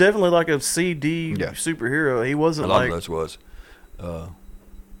Ant-Man was definitely like a CD Yeah. superhero. He wasn't a lot like. of those was.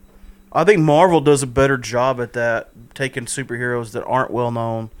 I think Marvel does a better job at that, taking superheroes that aren't well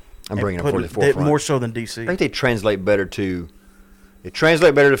known I'm bringing them putting for the forefront. more so than I DC. think they translate better to. They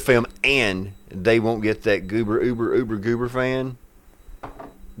translate better to film, and they won't get that goober fan.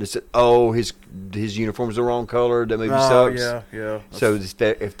 That said, "Oh, his uniform's the wrong color. That movie Oh sucks." yeah. So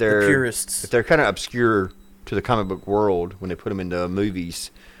if they're purists. if they're kind of obscure to the comic book world when they put them into movies,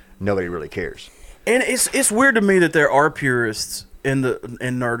 nobody really cares. And it's weird to me that there are purists in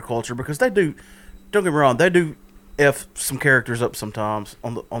nerd culture because they do. Don't get me wrong, they do f some characters up sometimes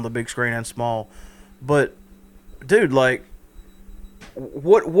on the big screen and small. But dude, like,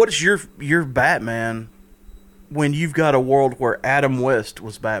 what's your Batman when you've got a world where Adam West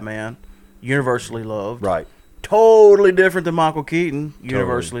was Batman, universally loved, Right. totally different than Michael Keaton,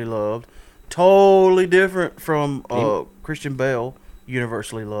 universally loved, totally different from Christian Bale,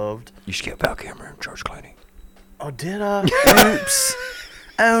 universally loved. You skipped Val Kilmer and George Clooney. Oh, did I? Oops.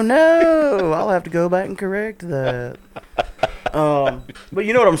 Oh, no. I'll have to go back and correct that. But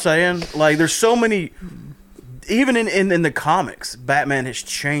you know what I'm saying? Like, there's so many... Even in the comics, Batman has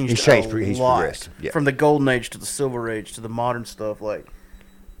changed He's changed. a He's lot. progressed. Yeah. From the Golden Age to the Silver Age to the modern stuff. Like,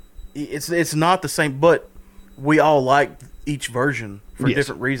 it's not the same, but we all like each version for Yes.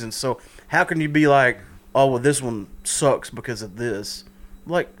 different reasons. So how can you be like, oh, well, this one sucks because of this.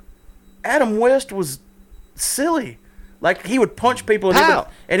 Like, Adam West was silly. Like, he would punch people and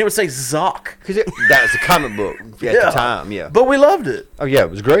it would say Zoc. Because that was the comic book at the time, yeah. But we loved it. Oh, yeah, it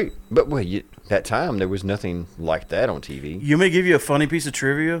was great. But, that time, there was nothing like that on TV. You may give you a funny piece of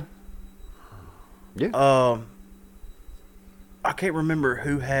trivia. Yeah. I can't remember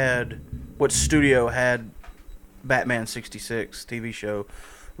what studio had Batman 66 TV show.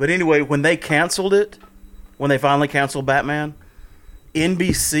 But anyway, when they canceled it, when they finally canceled Batman,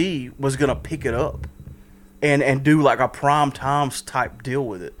 NBC was going to pick it up and do like a prime times type deal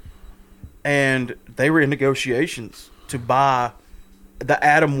with it. And they were in negotiations to buy the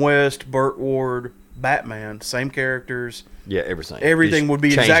Adam West, Burt Ward, Batman, same characters. Yeah, everything. Everything would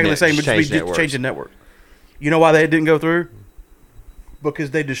be exactly the same, but just be changing network. You know why they didn't go through?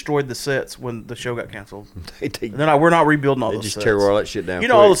 Because they destroyed the sets when the show got canceled. They're like, we're not rebuilding all those sets. They just tear all that shit down. You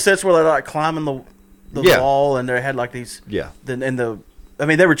know, all the sets where they're like climbing the wall, and they had like these. Yeah. I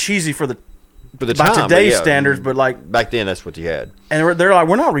mean, they were cheesy for the by time, today's standards, but like back then, that's what you had. And they're like,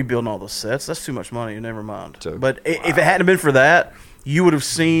 we're not rebuilding all those sets. That's too much money. Never mind. So, but if it hadn't been for that, you would have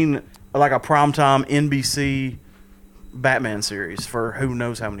seen like a primetime NBC Batman series for who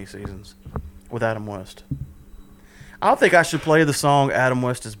knows how many seasons with Adam West. I think I should play the song "Adam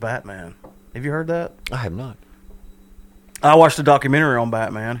West is Batman." Have you heard that? I have not. I watched a documentary on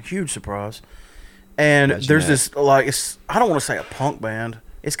Batman. Huge surprise. And there's this like I don't want to say a punk band.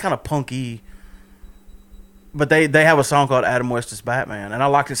 It's kind of punky. But they have a song called Adam West is Batman, and I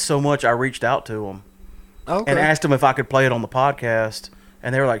liked it so much I reached out to them and asked them if I could play it on the podcast,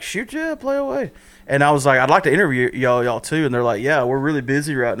 and they were like, "Shoot, yeah, play away." And I was like, "I'd like to interview y'all too," and they're like, "Yeah, we're really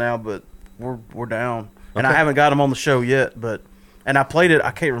busy right now, but we're down." And I haven't got them on the show yet, and I played it.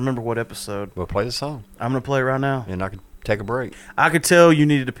 I can't remember what episode. Well, play the song. I'm gonna play it right now, and I could take a break. I could tell you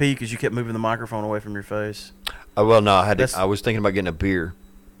needed to pee because you kept moving the microphone away from your face. Oh well, no, I was thinking about getting a beer.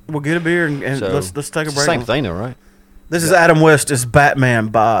 We'll get a beer and so, let's take a break. Same thing, though, right? This is Adam West is Batman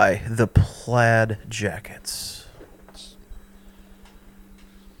by the Plaid Jackets.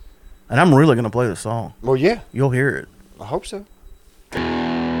 And I'm really going to play the song. Well, yeah. You'll hear it. I hope so.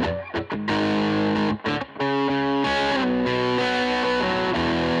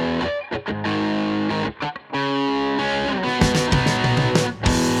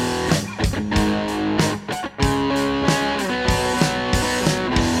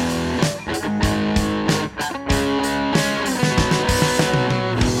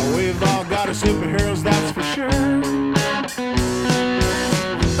 Superheroes, that's for sure.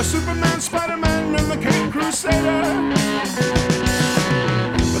 A Superman, Spider-Man, and the Cape Crusader.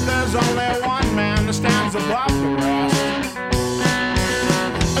 But there's only one man that stands above the rest.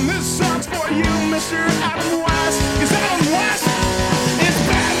 And this song's for you, Mr. Adam West. 'Cause Adam West is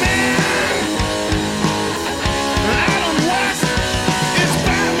Batman. Adam West is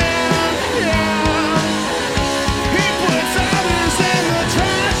Batman, yeah. He puts others in the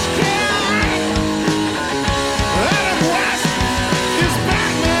trash can. Adam West is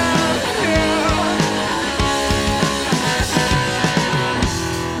Batman, yeah.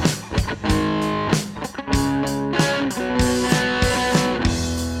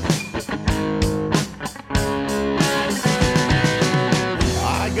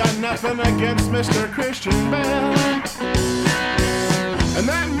 I got nothing against Mr. Christian Bale, and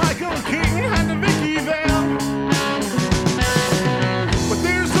that Michael Keaton had the Vicky Vale. But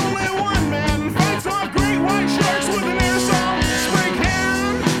there's only one man who fights off great white sharks with an aerosol spray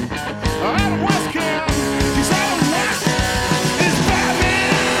can. Adam West can. He's Adam West is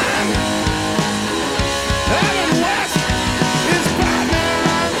Batman. Adam West is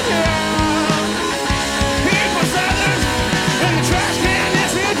Batman, yeah. He puts others in the trash can,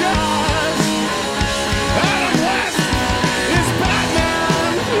 yes he does. Adam West is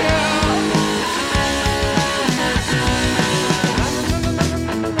Batman, yeah.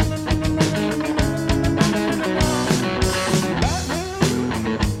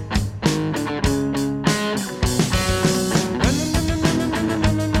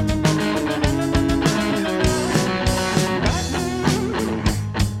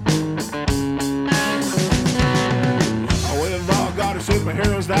 We've all got our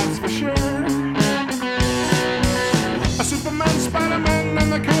superheroes, that's for sure. A Superman, Spider-Man,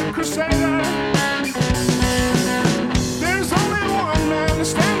 and the Cape Crusader. There's only one man that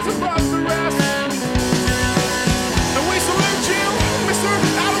stands above the rest. And we salute you, Mr.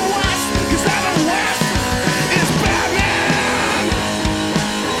 Adam West, 'cause Adam West is Batman.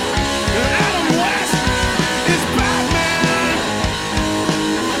 And Adam West is Batman.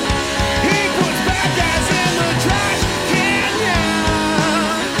 He puts bad guys in the trash can, yeah.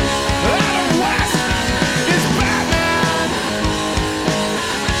 Adam West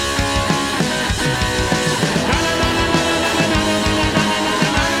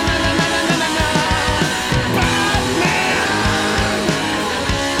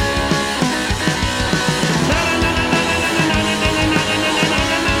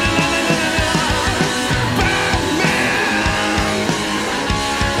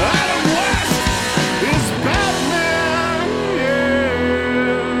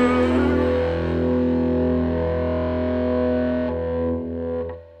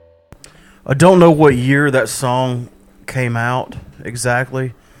I don't know what year that song came out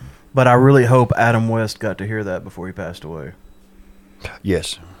exactly, but I really hope Adam West got to hear that before he passed away.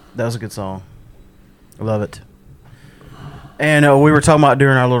 Yes. That was a good song. I love it. And we were talking about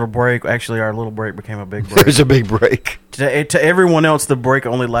during our little break. Actually, our little break became a big It break. was a big break. To everyone else, the break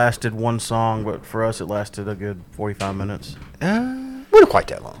only lasted one song, but for us, it lasted a good 45 minutes. Wasn't quite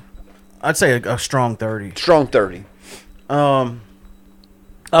that long. I'd say a strong 30. Strong 30.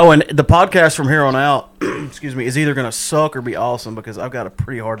 Oh, and the podcast from here on out, excuse me, is either going to suck or be awesome because I've got a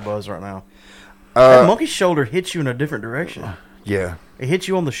pretty hard buzz right now. That monkey's shoulder hits you in a different direction. Yeah. It hits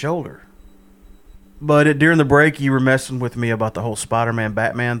you on the shoulder. But during the break, you were messing with me about the whole Spider-Man,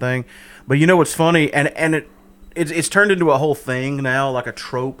 Batman thing. But you know what's funny? And it's turned into a whole thing now, like a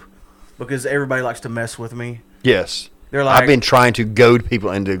trope, because everybody likes to mess with me. Yes. They're like, I've been trying to goad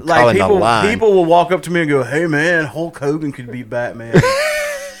people into like calling the line. people will walk up to me and go, "Hey man, Hulk Hogan could beat Batman."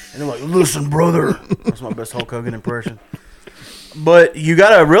 And they're like, "Listen, brother." That's my best Hulk Hogan impression. But you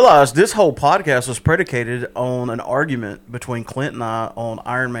got to realize this whole podcast was predicated on an argument between Clint and I on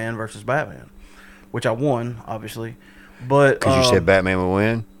Iron Man versus Batman, which I won, obviously. But Because you said Batman would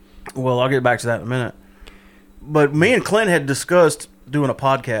win? well, I'll get back to that in a minute. But me and Clint had discussed doing a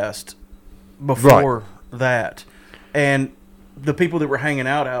podcast before that. And the people that were hanging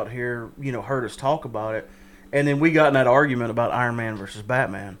out here, heard us talk about it. And then we got in that argument about Iron Man versus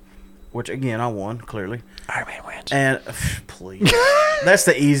Batman, which, again, I won, clearly. Iron Man wins. And, please, that's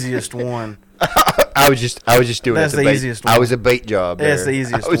the easiest one. I was just doing That's it. the easiest one. I was a bait job. That's there. the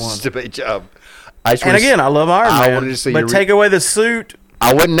easiest I was one. just a bait job. And again, I love Iron Man. I wanted to see but your take away the suit.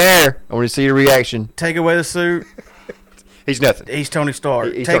 I wasn't there. I wanted to see your reaction. Take away the suit. He's nothing. He's Tony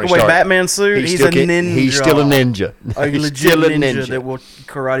Stark. He's Take Tony away Stark. Batman's suit. He's a ninja. He's still a ninja. A He's legit still a ninja that will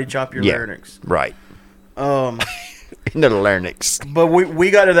karate chop your Yeah. larynx. Right. Um, No larynx. but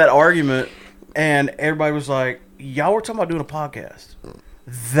we got to that argument, and everybody was like, "Y'all were talking about doing a podcast.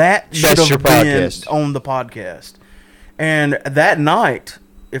 That should That's your have been podcast. on the podcast." And that night,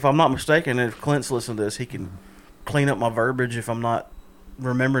 if I'm not mistaken, if Clint's listening to this, he can clean up my verbiage if I'm not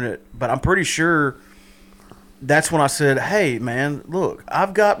remembering it. But I'm pretty sure that's when I said, "Hey, man, look,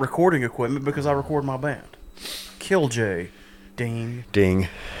 I've got recording equipment because I record my band, Killj, ding, Ding.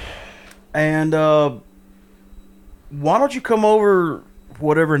 and why don't you come over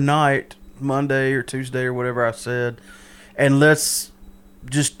whatever night, Monday or Tuesday or whatever I said, and let's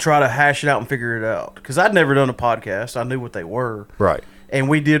just try to hash it out and figure it out." Because I'd never done a podcast. I knew what they were. Right. And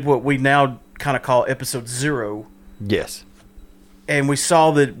we did what we now kind of call episode 0. Yes. And we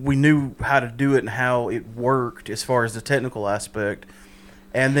saw that we knew how to do it and how it worked as far as the technical aspect.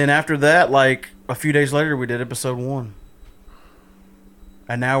 And then after that, like a few days later, we did episode 1.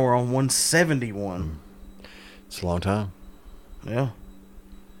 And now we're on 171. It's a long time. Yeah.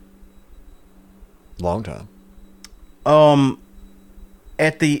 Long time.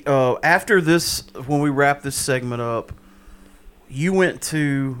 At the after this, when we wrap this segment up, you went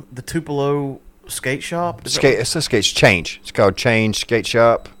to the Tupelo skate shop. Is that Skate. It's a skate. Change. It's called Change Skate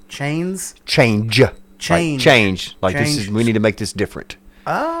Shop. Chains? Change. Change. Like change. Like this Change. is. We need to make this different.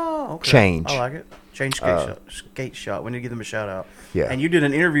 Oh, okay. Change. I like it. Change skate shop. Skate shop. We need to give them a shout out. Yeah. And you did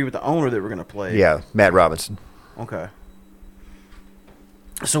an interview with the owner that we're going to play. Yeah. Matt Robinson. Okay.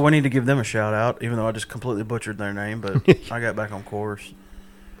 So we need to give them a shout out, even though I just completely butchered their name, but I got back on course.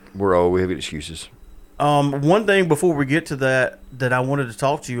 We're old. We have excuses. One thing before we get to that I wanted to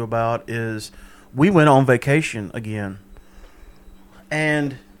talk to you about is we went on vacation again.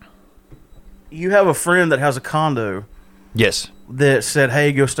 And you have a friend that has a condo Yes. that said,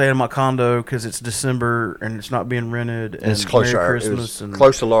 "Hey, go stay in my condo because it's December and it's not being rented and And it's close Merry to our, Christmas." it was and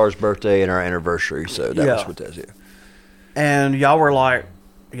close to Laura's birthday and our anniversary, so that Yeah. was what that is. Yeah. And y'all were like,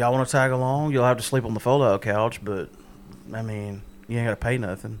 "Y'all want to tag along? You'll have to sleep on the fold-out couch, but I mean, you ain't got to pay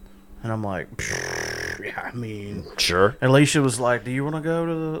nothing." And I'm like, "Yeah, I mean." Sure. And Alicia was like, "Do you want to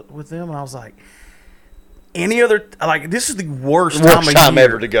go with them?" And I was like, "Any other this is the worst time of time year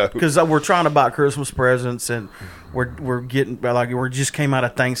ever to go. because we're trying to buy Christmas presents and we're getting we just came out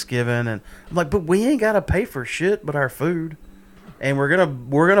of Thanksgiving and I'm like, but we ain't got to pay for shit but our food, and we're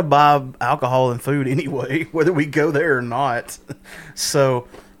gonna buy alcohol and food anyway, whether we go there or not." So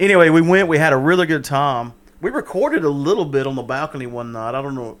anyway, we went. We had a really good time. We recorded a little bit on the balcony one night. I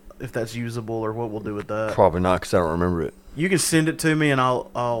don't know if that's usable or what we'll do with that. Probably not because I don't remember it. You can send it to me and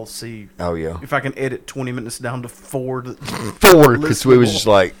I'll see Oh, yeah. if I can edit 20 minutes down to 4. 4 because we was just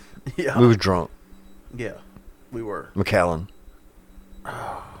like, Yeah. we was drunk. Yeah, we were. Macallan.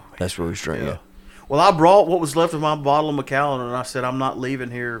 That's what we was drinking. Yeah. Well, I brought what was left of my bottle of Macallan and I said, I'm not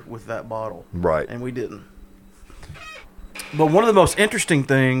leaving here with that bottle. Right. And we didn't. But one of the most interesting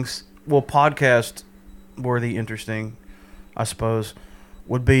things podcast worthy interesting, I suppose,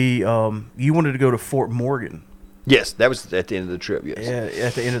 would be you wanted to go to Fort Morgan. Yes, that was at the end of the trip. Yes. Yeah,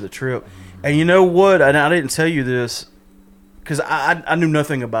 at the end of the trip. And you know what? And I didn't tell you this because I knew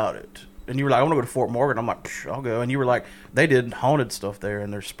nothing about it. And you were like, I want to go to Fort Morgan. I'm like, I'll go. And you were like, they did haunted stuff there,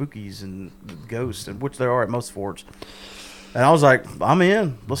 and there's spookies and ghosts, and which there are at most forts. And I was like, I'm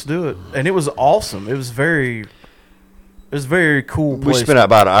in. Let's do it. And it was awesome. It was very cool place. We spent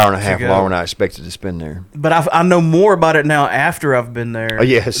about an hour and a half go. longer than I expected to spend there. But I know more about it now after I've been there Oh,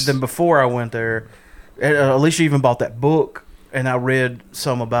 yes. than before I went there. Alicia even bought that book, and I read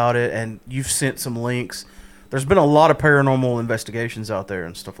some about it, and you've sent some links. There's been a lot of paranormal investigations out there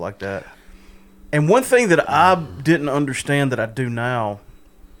and stuff like that. And one thing that I didn't understand that I do now,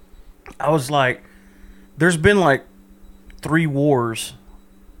 I was like, there's been like 3 wars.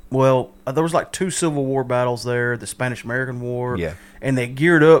 Well, there was like 2 Civil War battles there, the Spanish-American War. Yeah. And they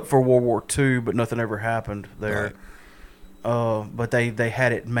geared up for World War II, but nothing ever happened there. Right. But they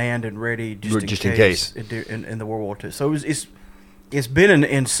had it manned and ready just in case. in the World War II. So it's been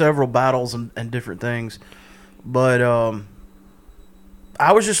in several battles and different things. But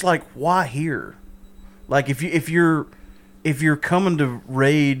I was just like, why here? Like if you're coming to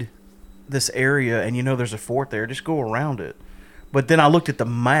raid this area and you know there's a fort there, just go around it. But then I looked at the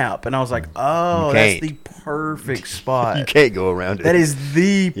map and I was like, oh, that's the perfect spot. You can't go around it. That is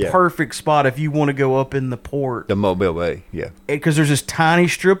the Yeah. perfect spot if you want to go up in the port. the Mobile Bay. Yeah. Because there's this tiny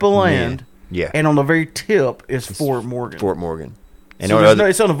strip of land. Yeah. And on the very tip is Fort Morgan. Fort Morgan. And So on there's other-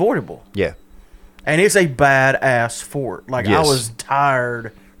 it's unavoidable. yeah. And it's a badass fort. Like, I Yes. was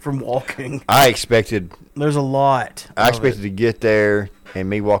tired from walking. I expected There's a lot. I of expected it. to get there and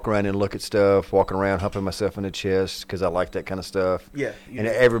me walk around and look at stuff, walking around humping myself in the chest because I like that kind of stuff. Yeah. you And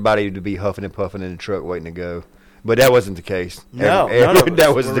know. everybody to be huffing and puffing in the truck waiting to go. But that wasn't the case. No, Every- none of us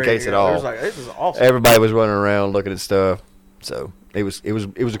that wasn't were the ready case to at go. It all. was like, this is awesome. Everybody was running around looking at stuff. So it was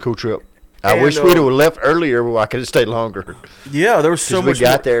a cool trip. I And, wish we'd have left earlier where I could have stayed longer. Yeah, there was so 'Cause we much.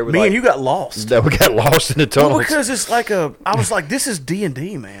 got more. there with Me like- and you got lost. That we got lost in the Well, tunnels. because it's like I was like, this is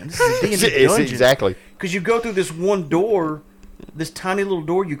D&D, man. This is a D&D It's dungeon. exactly. Because you go through this one door, this tiny little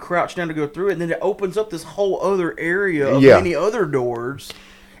door, you crouch down to go through it, and then it opens up this whole other area of Yeah. many other doors.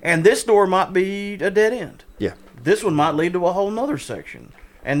 And this door might be a dead end. Yeah. This one might lead to a whole nother section.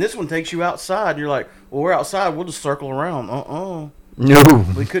 And this one takes you outside. You're like, well, we're outside. We'll just circle around. No.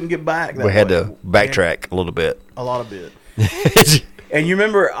 We couldn't get back. That We had way. to backtrack a little bit. A lot of bit. And you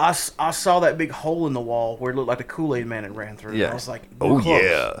remember, I saw that big hole in the wall where it looked like the Kool-Aid Man had ran through. And I was like, oh, close.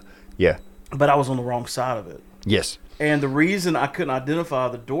 yeah. Yeah. But I was on the wrong side of it. Yes. And the reason I couldn't identify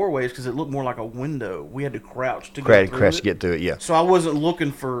the doorway is because it looked more like a window. We had to crouch to Crash go through to it. get to it, yeah. So I was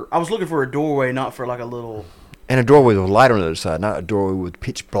looking for a doorway, not for like a little And a doorway with light on the other side, not a doorway with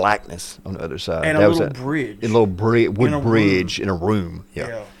pitch blackness on the other side. and That a was little bridge. A little wood In a bridge in a room. Yeah.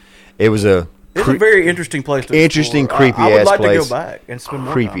 Yeah. It was a It's a very interesting place to interesting, explore. creepy I would ass like place. to go back and spend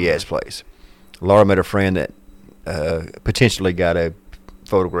more creepy time ass place. Laura met a friend that potentially got a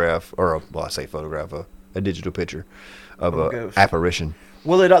photograph, I say photograph, a digital picture of Of a a ghost. apparition.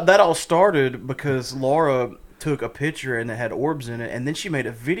 Well, that all started because Laura took a picture and it had orbs in it, and then she made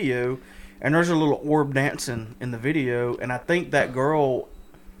a video, and there's a little orb dancing in the video, and I think that girl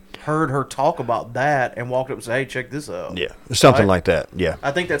heard her talk about that and walked up and said, "Hey, check this out." Yeah, something Right? like that. Yeah,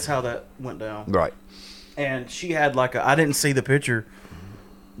 I think that's how that went down. right. And she had I didn't see the picture,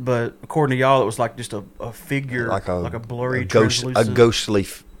 but according to y'all, it was like just a figure, like a blurry, translucent, ghostly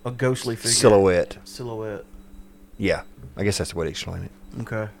a ghostly figure silhouette. Silhouette. Yeah, I guess that's the way to explain it.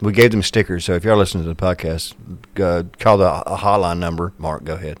 Okay. We gave them stickers, so if y'all listening to the podcast, call the hotline number. Mark,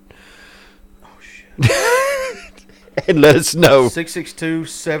 go ahead. Oh shit. And let us know.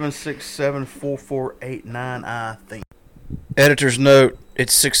 662-767-4489, I think. Editor's note,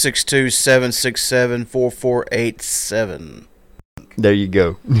 it's 662-767-4487. There you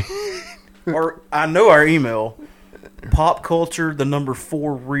go. Or, I know our email,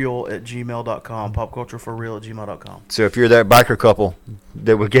 popculture4real@gmail.com, popculture4real@gmail.com. So if you're that biker couple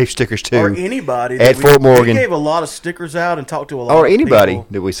that we gave stickers to, Or anybody. at that Fort Morgan. We gave a lot of stickers out and talked to a lot or of anybody people.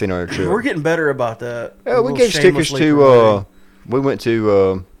 that we seen on our trip. We're getting better about that. Yeah, we We'll gave stickers shamelessly to. promoting. We went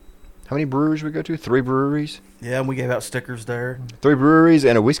to how many breweries we go to? 3 breweries. Yeah, and we gave out stickers there. 3 breweries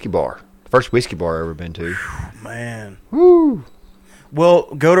and a whiskey bar. First whiskey bar I've ever been to. Man. Woo! Well,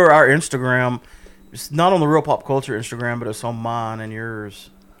 go to our Instagram. It's not on the Real Pop Culture Instagram, but it's on mine and yours.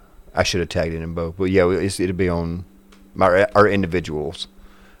 I should have tagged it in both, but yeah, it'll be on our individuals.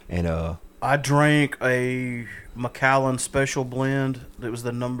 And I drank a Macallan Special Blend. It was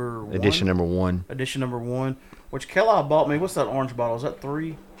the number one. edition number 1. Edition number 1. Which Kelly bought me. What's that orange bottle? Is that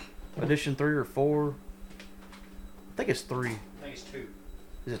 3? Edition 3 or 4? I think it's 3. I think it's 2.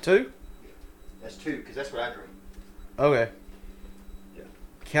 Is it 2? That's 2, because that's what I drink. Okay.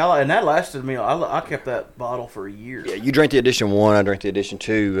 Yeah. And that lasted me. I kept that bottle for a year. Yeah, you drank the edition 1, I drank the edition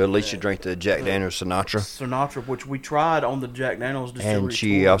 2. At least you drank the Jack Daniels Sinatra. Sinatra, which we tried on the Jack Daniels distillery. And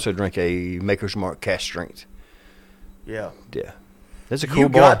she tour. also drank a Maker's Mark cask strength. Yeah. Yeah. That's a cool You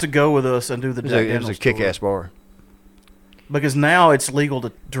bar. got to go with us and do the It was Jack a, it Daniels was a kick-ass tour. bar. Because now it's legal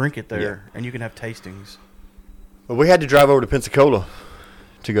to drink it there, and you can have tastings. Well, we had to drive over to Pensacola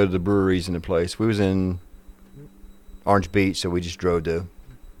to go to the breweries in the place. We was in Orange Beach, so we just drove the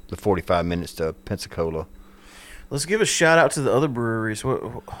 45 minutes to Pensacola. Let's give a shout out to the other breweries.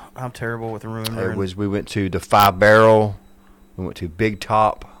 I'm terrible with remembering. We went to the 5 Barrel, we went to Big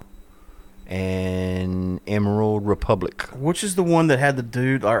Top, and Emerald Republic. Which is the one that had the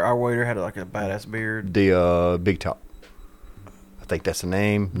dude? Our waiter had like a badass beard. The Big Top. I think that's the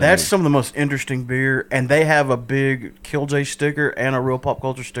name. That's some of the most interesting beer, and they have a big Killjoy sticker and a Real Pop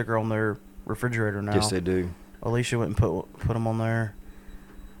Culture sticker on their refrigerator now. Yes, they do. Alicia went and put them on there.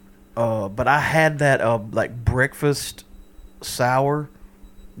 But I had that like breakfast sour.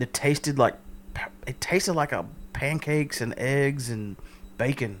 It tasted like a pancakes and eggs and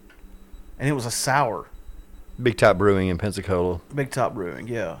bacon, and it was a sour. Big Top Brewing in Pensacola. Big Top Brewing,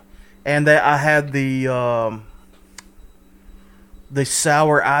 yeah. And I had the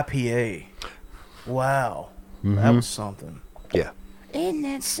sour IPA. Wow, that was something. Yeah. Isn't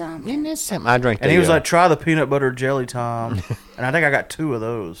that something? I drank that. And he was like, "Try the peanut butter jelly, Tom." And I think I got 2 of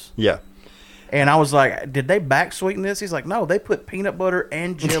those. yeah. And I was like, "Did they back sweeten this?" He's like, "No, they put peanut butter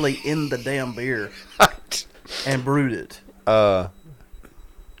and jelly in the damn beer and brewed it."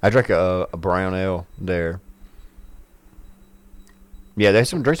 I drank a brown ale there. Yeah, they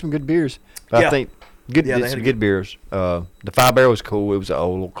drank some good beers. But Yeah. I think good Yeah, they some had good beers. The 5 Barrel was cool. It was a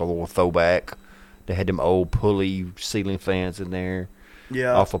little throwback. They had them old pulley ceiling fans in there.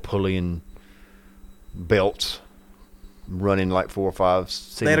 Yeah. Off a pulley and belts running like 4 or 5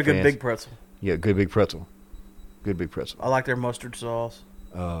 ceiling They had a good fans. big pretzel. Yeah, good big pretzel. Good big pretzel. I like their mustard sauce.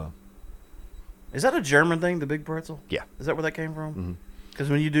 Uh, Is that a German thing, the big pretzel? Yeah. Is that where that came from? Mhm. Because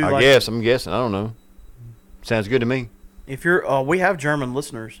when you do I like, guess. I'm guessing. I don't know. Sounds good to me. if you're, we have German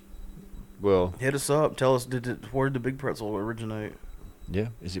listeners. Well, Hit us up. Tell us, where did the big pretzel originate? yeah.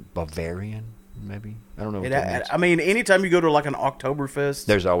 Is it Bavarian? Maybe. I don't know. What It, that means. I mean, anytime you go to like an Oktoberfest,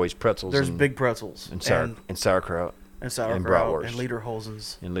 There's always pretzels. there's and, big pretzels and and sauerkraut sauerkraut bratwurst. and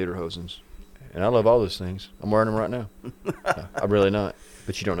lederhosens. and lederhosens. And I love all those things. I'm wearing them right now. I'm really not,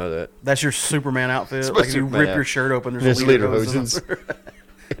 but you don't know that. That's your Superman outfit. It's my Like if you Superman rip your outfit. shirt open, There's there's lederhosens. lederhosens.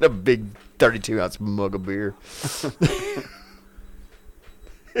 And a big 32-ounce mug of beer.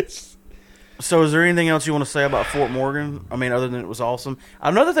 So, is there anything else you want to say about Fort Morgan? I mean, other than it was awesome.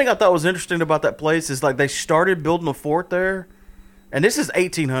 Another thing I thought was interesting about that place is like they started building a fort there, and this is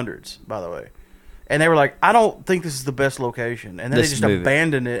 1800s, by the way. And they were like, I don't think this is the best location, and then Let's they just move it.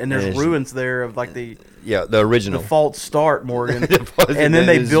 abandoned it. And there's Yes. ruins there of like the Yeah, the original. false start, Morgan. false- And then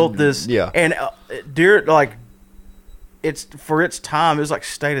they that is- built this. yeah. And dear, like, it's for its time, it was like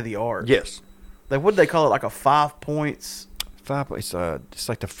state of the art. Yes. Like, what did they call it? Like a 5 points. It's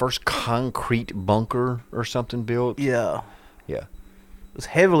like the first concrete bunker or something built. Yeah. Yeah. It was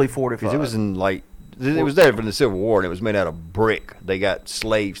heavily fortified. Because it was in like it was there from the Civil War, and it was made out of brick. They got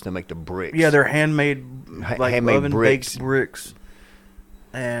slaves to make the bricks. Yeah, they're handmade, like handmade oven bricks. baked bricks.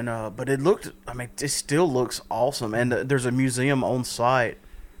 And but it looked, I mean, it still looks awesome. And there's a museum on site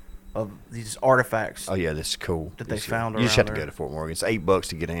of these artifacts. Oh yeah, this is cool. That they This is found cool. You just have around to there. go to Fort Morgan. It's $8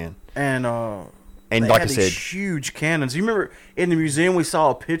 to get in. And And they like had I these said, huge cannons. You remember in the museum we saw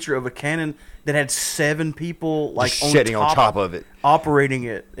a picture of a cannon that had 7 people like just sitting on top of it. operating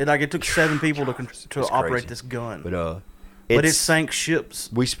it. It took 7 people to It's operate crazy. this gun. But But it sank ships.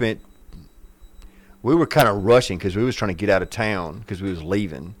 We were kind of rushing because we was trying to get out of town because we was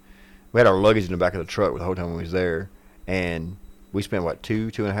leaving. We had our luggage in the back of the truck the whole time we was there, and we spent what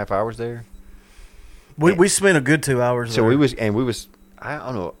 2.5 hours there. We spent a good 2 hours So there. we was I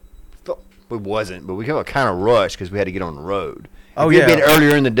don't know, we wasn't, but we got kind of rushed because we had to get on the road. Oh, if it had yeah. been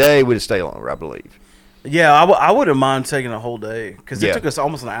earlier in the day, we'd have stayed longer, I believe. Yeah, I wouldn't mind taking a whole day because it Yeah. took us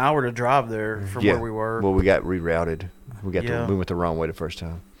almost an hour to drive there from where we were. Well, we got rerouted. Yeah. We went the wrong way the first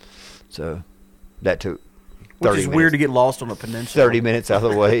time, so that took 30 Which is minutes. weird to get lost on a peninsula. 30 minutes out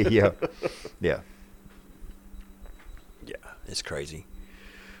of the way. Yeah, yeah, yeah. It's crazy.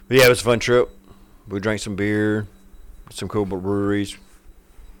 But yeah, it was a fun trip. We drank some beer, some cool breweries.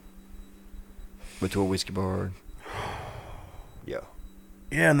 Went to a whiskey bar. Yeah,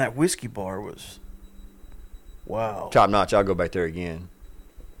 Yeah, and that whiskey bar was wow. top notch. I'll go back there again.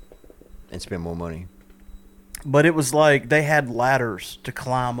 and spend more money But it was like they had ladders to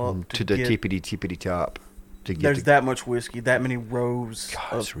climb up to the get, tippity top to get. There's that much whiskey, that many rows.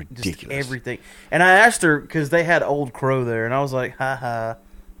 God, of it's just ridiculous. everything. And I asked her because they had Old Crow there, and I was like, "Ha ha,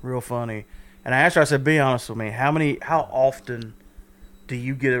 real funny." And I asked her, I said, "Be honest with me. How often do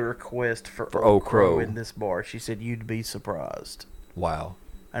you get a request for Old Crow in this bar?" She said, "You'd be surprised." Wow.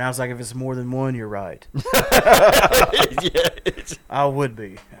 And I was like, "If it's more than one, you're right." Yeah, I would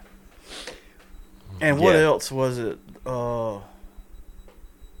be. And what Yeah. else was it?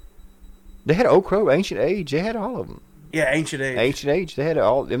 they had Old Crow, Ancient Age. They had all of them. Yeah, Ancient Age. Ancient Age. They had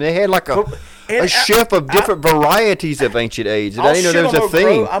all. I mean, they had like a And shelf of different varieties of Ancient Age. And I didn't know there was a Old Crow.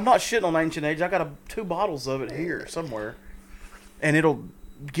 thing. I'm not shitting on Ancient Age. I got 2 bottles of it here somewhere, and it'll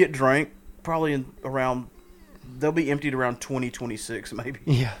get drank probably in around. They'll be emptied around 2026 maybe.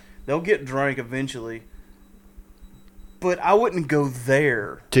 Yeah. They'll get drank eventually, but I wouldn't go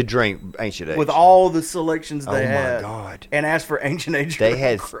there To drink Ancient Age. with all the selections they Oh, my had. God. And ask for Ancient Age. They Old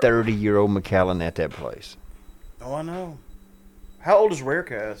had Crow. 30-year-old Macallan at that place. Oh, I know. How old is Rare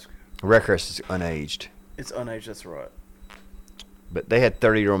Cask? Recrest is unaged. It's unaged. That's right. But they had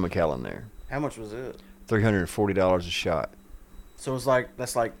 30-year-old Macallan there. How much was it? $340 a shot. So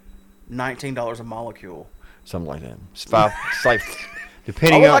that's like $19 a molecule. Something like that. It's like, I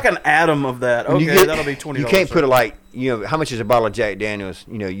depending would on. like an atom of that. when Okay, you get- that'll be $20. You can't put it like, how much is a bottle of Jack Daniels?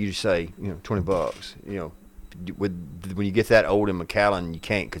 You just say, $20. When you get that old in Macallan, you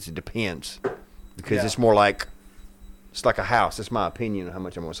can't because it depends. Because Yeah. it's more like, it's like a house. That's my opinion on how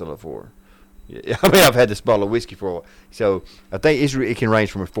much I'm going to sell it for. Yeah, I mean, I've had this bottle of whiskey for a while. So I think it can range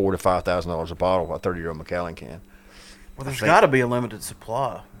from $4,000 to $5,000 a bottle, a 30-year-old Macallan can. Well, there's think- got to be a limited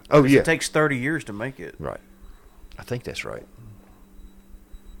supply. Oh, 'Cause yeah. It takes 30 years to make it. Right. I think that's right.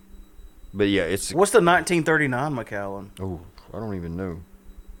 But yeah, it's. What's the 1939 Macallan? Oh, I don't even know.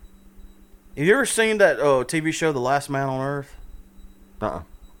 Have you ever seen that TV show, The Last Man on Earth? Uh-uh.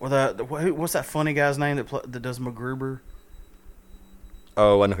 Or what's that funny guy's name that does MacGruber?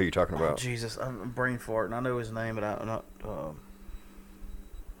 Oh, I know who you're talking Oh, about. Jesus, I'm brain farting. I know his name, but I'm not.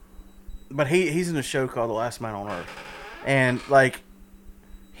 But he's in a show called The Last Man on Earth, and like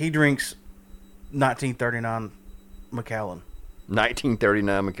he drinks 1939 Macallan.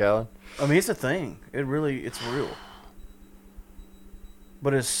 1939 Macallan. I mean, it's a thing. It's real.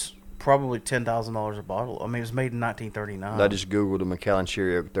 But it's probably $10,000 a bottle. I mean, it was made in 1939. I just googled the Macallan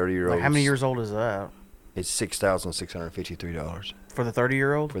Cherry Oak 30-year-old. Like, how many years old is that It's $6,653 for the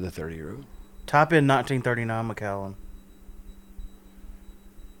 30-year-old? for the 30-year-old. Type in 1939 Macallan.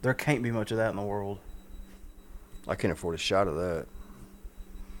 There can't be much of that in the world. I can't afford a shot of that.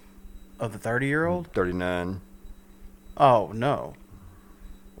 Of the 30-year-old? 39. Oh, no.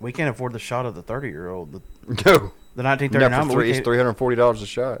 We can't afford the shot of the 30-year-old. No. The 1939, Not but for we it's can't, $340 a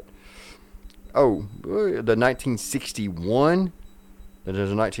shot. Oh, the 1961. Then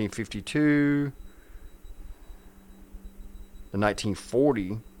there's a 1952. The 1940.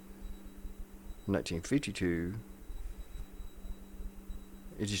 1952.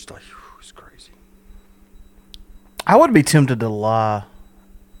 It's just like, it's crazy. I would be tempted to lie.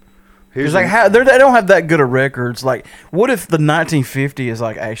 Here's It's like a- they don't have that good of records. Like, what if the 1950 is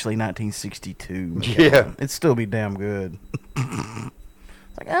like actually 1962? Yeah. It'd still be damn good. It's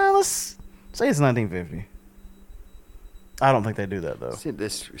like, let's say it's 1950. I don't think they do that though. See, I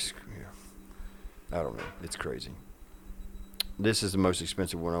don't know. It's crazy. This is the most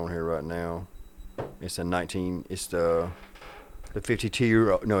expensive one on here right now. It's It's the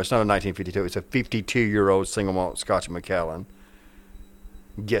 52-year-old. No, it's not a 1952. It's a 52-year-old single malt Scotch Macallan.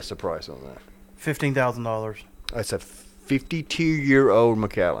 Guess the price on that. $15,000. It's a 52-year-old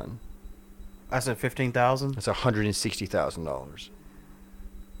Macallan. I said 15,000 It's $160,000.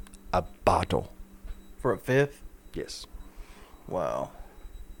 A bottle. for a fifth. Yes. Wow.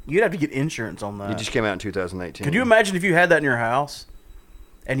 You'd have to get insurance on that. It just came out in 2018. Could you imagine if you had that in your house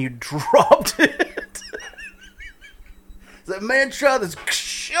and you dropped it? That man tried this.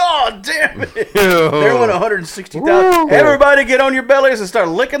 Oh, damn it. There went 160,000. Woo. Everybody get on your bellies and start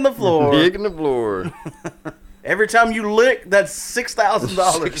licking the floor. Digging the floor. Every time you lick, that's $6,000.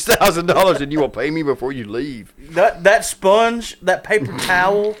 $6,000 and you will pay me before you leave. That sponge, that paper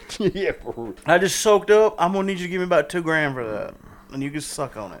towel, Yeah. I just soaked up. I'm going to need you to give me about $2,000 for that. And you can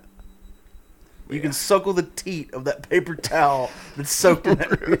suck on it. You can suckle the teat of that paper towel that's soaked in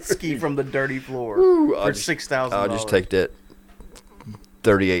that whiskey from the dirty floor Ooh, for $6,000. I'll just take that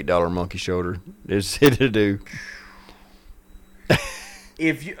 $38 monkey shoulder. It's it to do.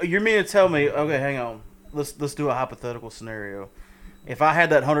 If you're meaning to tell me, okay, hang on. Let's do a hypothetical scenario. If I had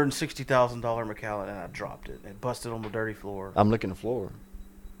that $160,000 Macallan and I dropped it, it busted on the dirty floor. I'm licking the floor.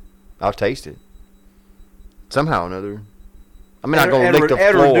 I'll taste it. Somehow or another. I'm not going to lick the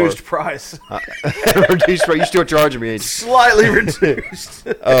at floor. a reduced price. Reduced rate. You still charging me, ain't you? Slightly reduced.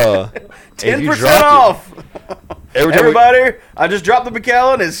 10% off. Every time Everybody, I just dropped the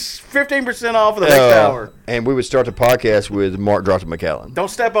Macallan. It's 15% off for the next hour. And we would start the podcast with Mark dropped a Macallan. Don't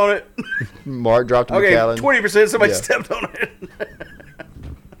step on it. Mark dropped a Okay, Macallan. 20%. Somebody Yeah. stepped on it.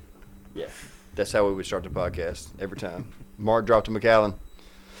 Yeah. That's how we would start the podcast every time. Mark dropped a Macallan.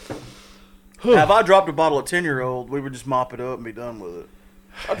 Now, if I dropped a bottle of 10-year-old, we would just mop it up and be done with it.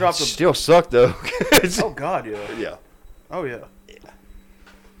 I dropped a. Still suck, though. Oh, God, yeah. Yeah. Oh, yeah.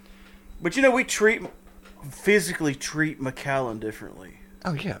 But, we physically treat Macallan differently.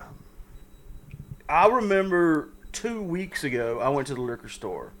 Oh, yeah. I remember 2 weeks ago, I went to the liquor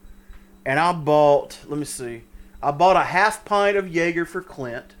store, and I bought, I bought a half pint of Jaeger for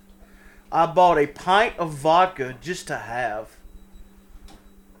Clint. I bought a pint of vodka just to have.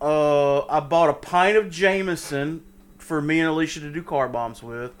 I bought a pint of Jameson for me and Alicia to do car bombs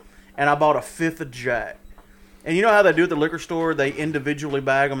with, and I bought a fifth of Jack. And you know how they do at the liquor store? They individually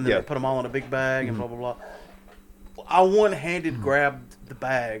bag them, and then they put them all in a big bag, and blah, blah, blah. I one-handed grabbed the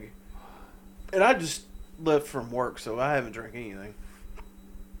bag, and I just left from work, so I haven't drank anything.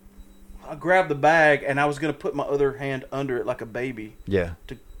 I grabbed the bag, and I was going to put my other hand under it like a baby Yeah.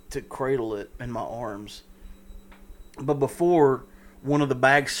 to cradle it in my arms. But before, one of the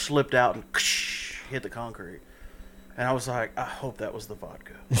bags slipped out and hit the concrete. And I was like, I hope that was the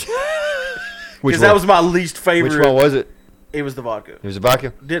vodka. Which Because that was my least favorite. Which one was it? It was the vodka. It was a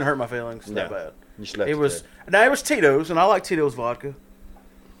vodka? Didn't hurt my feelings that No. bad. You slept It was Tito's, and I like Tito's vodka.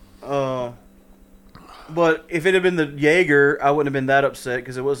 But if it had been the Jaeger, I wouldn't have been that upset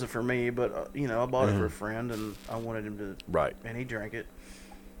because it wasn't for me. But I bought it for a friend, and I wanted him to. Right. And he drank it.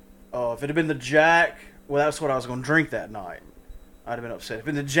 If it had been the Jack, well, that's what I was going to drink that night. I'd have been upset. If it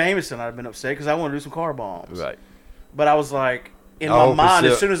had been the Jameson, I'd have been upset because I wanted to do some car bombs. Right. But I was like, in my Oh, mind,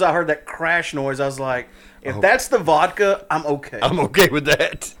 so- as soon as I heard that crash noise, I was like, if that's the vodka, I'm okay. I'm okay with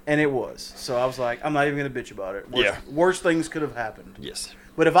that. And it was. So I was like, I'm not even going to bitch about it. Worse things could have happened. Yes.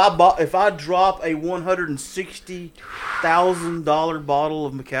 But if I drop a $160,000 bottle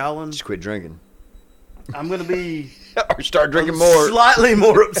of Macallan, Just quit drinking. I'm going to be Or start drinking more. slightly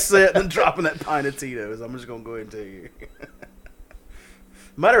more upset than dropping that pint of Tito's. I'm just going to go ahead and tell you.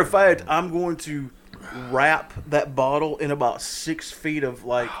 Matter of fact, I'm going to wrap that bottle in about 6 feet of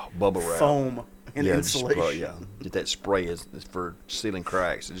Bubble wrap. foam and Just insulation. Get that spray is for sealing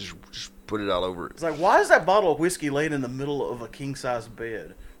cracks. And just put it all over it. It's like, why is that bottle of whiskey laying in the middle of a king-size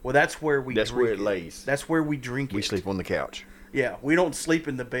bed? Well, that's where we That's drink where it lays. That's where we drink We it. sleep on the couch. Yeah, we don't sleep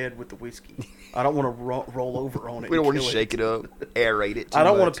in the bed with the whiskey. I don't want to roll over on it. We don't and want to kill shake it up, aerate it. I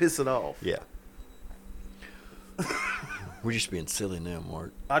don't want to piss it off. Yeah. We're just being silly now,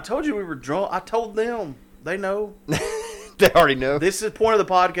 Mark. I told you we were drunk. I told them. They know. They already know. This is the point of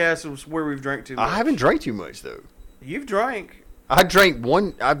the podcast. Is where we've drank too much. I haven't drank too much though. You've drank. I've drank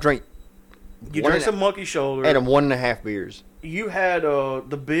one You and drank some monkey shoulder. a 1.5 beers. You had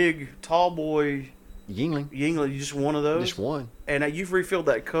the big tall boy Yingling. Yingling. Just one of those. Just one. And you've refilled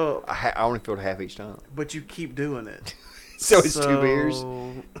that cup, I only filled half each time. but you keep doing it. So it's 2 beers.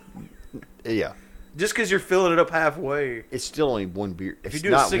 Yeah. Just because you're filling it up halfway. It's still only 1 beer. If It's you do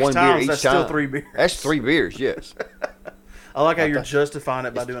it not 6 one beer times, each that's still time. 3 beers. That's 3 beers, yes. I like how you're justifying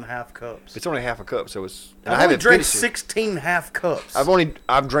it by doing half cups. It's only half a cup, so it's. and I've only drank finished it. 16 half cups. I've only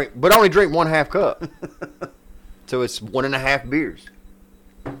drink 1/2 cup. So it's 1.5 beers.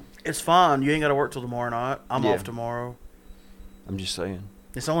 It's fine. You ain't got to work till tomorrow night. I'm Yeah. off tomorrow. I'm just saying.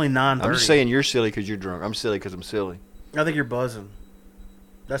 It's only 9:30. I'm just saying you're silly because you're drunk. I'm silly because I'm silly. I think you're buzzing.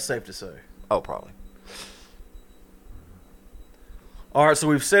 That's safe to say. Oh, probably. All right, so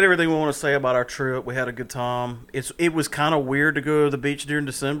we've said everything we want to say about our trip. We had a good time. It was kind of weird to go to the beach during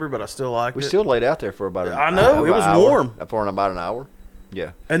December, but I still liked We it. still laid out there for about. I know, it was warm. For about an hour.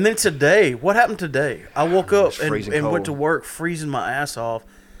 Yeah. And then today, what happened today? I woke up was and freezing went cold. to work freezing my ass off,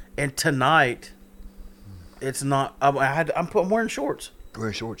 and tonight, it's not. I'm wearing shorts.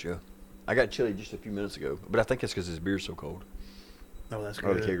 Wearing shorts, yeah. I got chilly just a few minutes ago, but I think it's because this beer's so cold. Oh, that's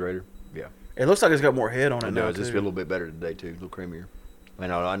Oh, the good. kegerator. Yeah. It looks like it's got more head on it It now does. It's a too. little bit better today too. A little creamier. I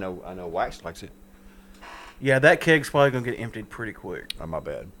know. Wax likes it. Yeah, that keg's probably gonna get emptied pretty quick. Oh, my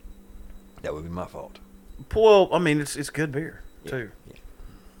bad. That would be my fault. Well, I mean, it's good beer too. Yeah.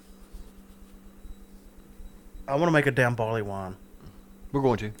 I want to make a damn barley wine. We're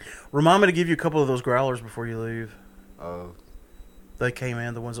going to. Remind me to give you a couple of those growlers before you leave. They came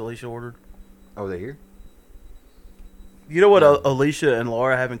in, the ones Alicia ordered. Oh, they here? You know what Alicia and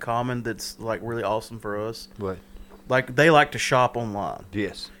Laura have in common that's like really awesome for us? What? Like they like to shop online,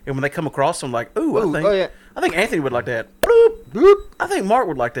 Yes. and when they come across them, like, ooh, Ooh, oh, yeah. I think Anthony would like that. Bloop. Boop. I think Mark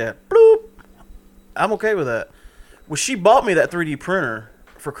would like that. Bloop. I'm okay with that. Well, she bought me that 3D printer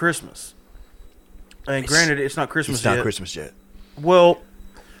for Christmas. And granted, it's not Christmas It's not yet. Christmas yet. Well,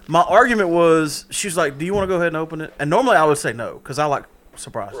 my argument was, she was like, do you want to go ahead and open it? And normally I would say no, because I like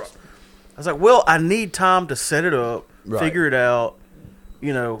surprises. Right. I was like, well, I need time to set it up, Right. figure it out,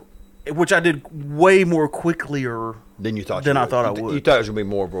 which I did way more quickly Then you thought Than you I thought I would. You thought it was gonna be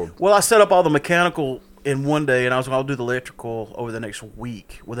more of a Well, I set up all the mechanical in one day, and I was going to do the electrical over the next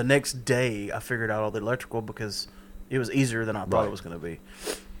week. Well, the next day, I figured out all the electrical because it was easier than I thought Right. it was going to be.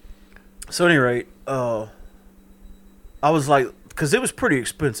 So, at any rate, I was like, because it was pretty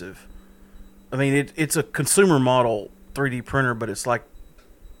expensive. I mean, it's a consumer model 3D printer, but it's like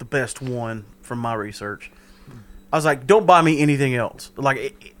the best one from my research. I was like, don't buy me anything else.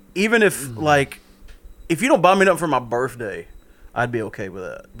 Like, even if, if you don't buy me nothing for my birthday, I'd be okay with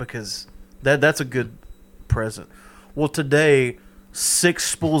that because that's a good present. Well, today 6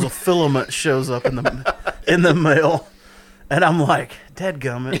 spools of filament shows up in the mail, and I'm like,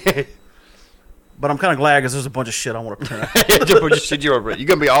 dadgummit. But I'm kind of glad because there's a bunch of shit I want to print. You're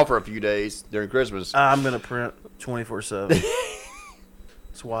gonna be off for a few days during Christmas. I'm gonna print 24/7.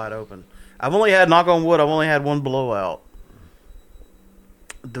 It's wide open. I've only had, knock on wood, I've only had one blowout.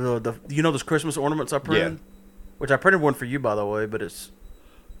 Those Christmas ornaments I printed, which I printed one for you, by the way, but it's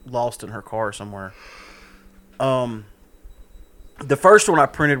lost in her car somewhere. The first one I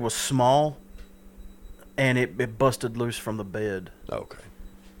printed was small, and it busted loose from the bed Okay.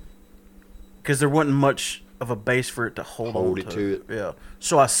 because there wasn't much of a base for it to hold on it to it. Yeah,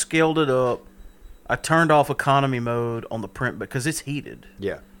 so I scaled it up. I turned off economy mode on the print because it's heated,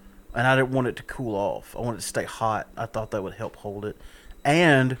 Yeah. and I didn't want it to cool off. I wanted it to stay hot. I thought that would help hold it.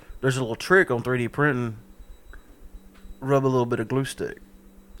 And there's a little trick on 3D printing. Rub a little bit of glue stick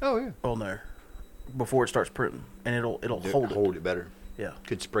Oh yeah. on there before it starts printing, and it'll hold it. Hold it better. Yeah,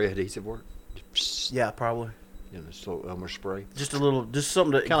 Could spray adhesive work. yeah, probably. Just a little Elmer spray. Just a little, just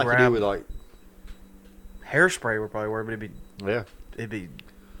something to Kind of like you grab. do with like. Hairspray would probably work, but Yeah. it'd be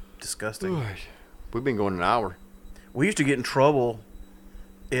disgusting. We've been going an hour. We used to get in trouble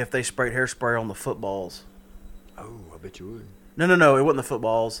if they sprayed hairspray on the footballs. Oh, I bet you would. No, it wasn't the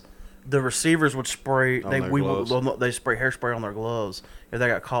footballs. The receivers would spray. On their gloves. They spray hairspray on their gloves. If they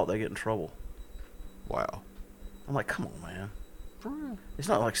got caught, they get in trouble. Wow. I'm like, come on, man. For real. It's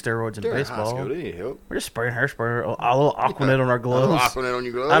not like steroids in During high baseball. school, they need help. We're just spraying hairspray, a little Aquanet on our gloves. Aquanet on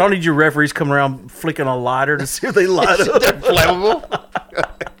your gloves. I don't need your referees coming around flicking a lighter to see if they light up. They're flammable.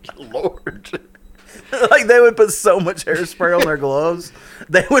 Lord. Like they would put so much hairspray on their gloves,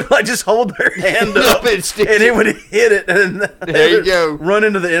 they would like just hold their hand up and stick and it. it would hit it, and There they you would go. run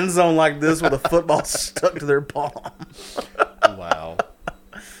into the end zone like this with a football stuck to their palm. Wow.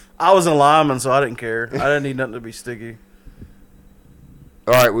 I was a lineman, so I didn't care. I didn't need nothing to be sticky.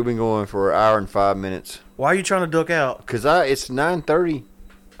 All right, we've been going for an hour and 5 minutes. Why are you trying to duck out? Cause it's 9:30.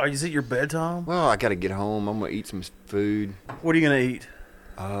 Is it your bedtime? Well, I gotta get home. I'm gonna eat some food. What are you gonna eat?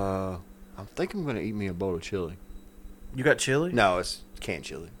 I think I'm gonna eat me a bowl of chili. You got chili? No, it's canned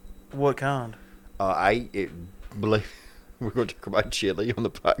chili. What kind? I eat it. Believe we're going to talk about chili on the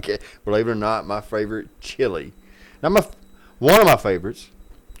podcast. Believe it or not, my favorite chili. Now, one of my favorites,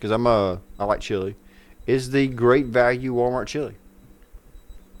 because I like chili, is the Great Value Walmart chili.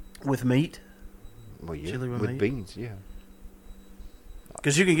 With meat? Well, yeah, Chili with meat? beans, yeah.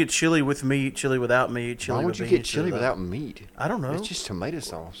 Because you can get chili with meat, chili without meat, chili Why would with you beans, get chili without meat? I don't know. It's just tomato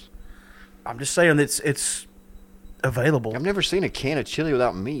sauce. I'm just saying it's available. I've never seen a can of chili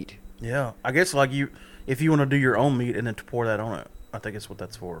without meat. Yeah, I guess like if you want to do your own meat and then to pour that on it, I think it's what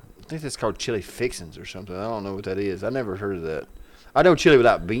that's for. I think that's called chili fixins or something. I don't know what that is. I never heard of that. I know chili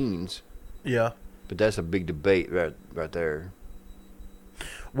without beans, Yeah. but that's a big debate right there.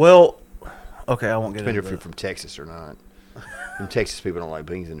 Well, okay, I won't get Depending into if you're that. from Texas or not. From Texas, people don't like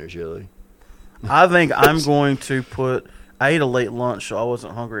beans in their chili. I think I'm going to put. I ate a late lunch, so I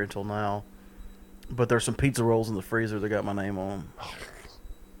wasn't hungry until now. But there's some pizza rolls in the freezer that got my name on them.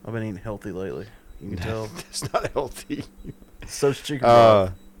 I've been eating healthy lately. You can tell. That's not healthy. So chicken.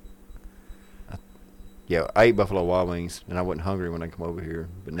 broth. Yeah, I ate Buffalo Wild Wings, and I wasn't hungry when I come over here.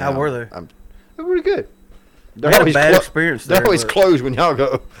 But now How were they? They're pretty good. We had a bad experience They're there, always but- closed when y'all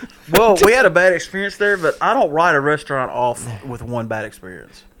go. Well, we had a bad experience there, but I don't write a restaurant off with one bad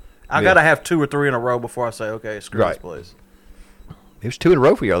experience. I Yeah. got to have 2 or 3 in a row before I say, okay, screw this Right. place. It was 2 in a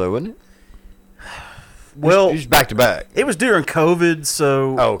row for y'all, though, wasn't it? Well, it was back to back. it was during COVID,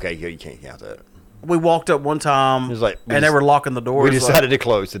 so Oh, okay. Yeah, you can't count that. we walked up one time, It was like, and they were locking the doors. We decided to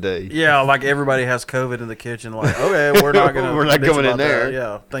close today. Yeah, like everybody has COVID in the kitchen. Like, okay, we're not gonna. We're not bitch going in about there. that.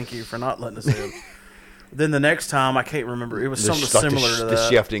 Yeah, thank you for not letting us in. Then the next time, I can't remember. It was something similar to the that.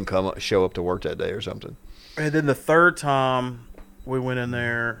 chef didn't show up to work that day or something. And then the third time we went in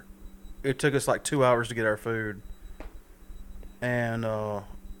there, it took us like 2 hours to get our food, and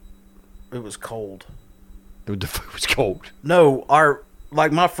it was cold. The food was cold. No,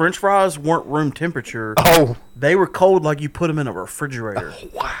 my French fries weren't room temperature. Oh, They were cold like you put them in a refrigerator.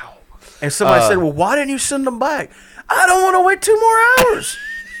 wow. And somebody said, "Well, why didn't you send them back?" I don't want to wait 2 more hours.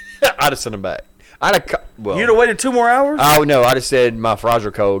 I'd have sent them back. You'd have waited 2 more hours? Oh, no, I'd have said, my fries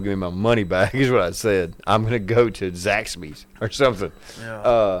are cold, give me my money back, is what I said. I'm going to go to Zaxby's or something.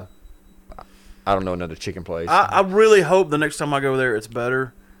 Yeah. I don't know, another chicken place. I really hope the next time I go there it's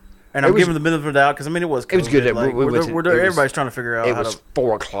better. And I'm giving the benefit of the doubt because, I mean, it was COVID. It was good. Like, everybody's trying to figure out It how was to...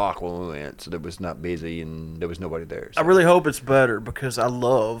 4 o'clock when we went, so it was not busy and there was nobody there. So. I really hope it's better because I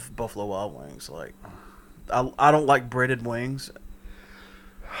love Buffalo Wild Wings. Like, I don't like breaded wings.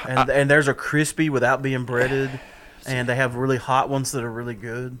 And theirs are crispy without being breaded. And they have really hot ones that are really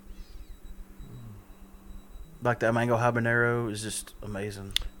good. Like that mango habanero is just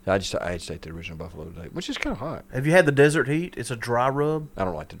amazing. I just ate the original buffalo today, which is kind of hot. Have you had the Desert Heat? It's a dry rub. I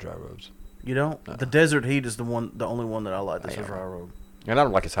don't like the dry rubs. You don't? No. The Desert Heat is the only one that I like that's a Yeah. dry rub. And I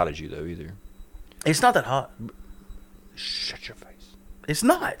don't like as hot as you, though, either. It's not that hot. Shut your face. It's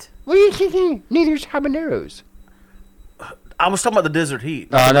not. What are you thinking? Neither's habaneros. I was talking about the Desert Heat.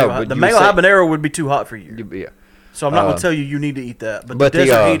 I know, but the you mango say- habanero would be too hot for you. Yeah. So I'm not going to tell you need to eat that. But the But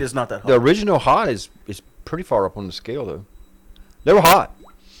Desert Heat is not that hot. The original hot is pretty far up on the scale, though. They were hot.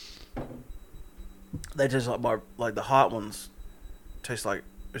 They taste like the hot ones taste like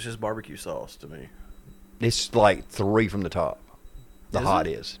it's just barbecue sauce to me. It's like 3 from the top. The Is hot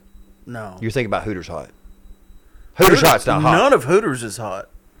it? is. No. You're thinking about Hooters hot. Hooters hot's not hot. None of Hooters is hot.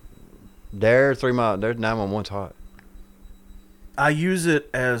 They're 3 mile. They're 911's hot. I use it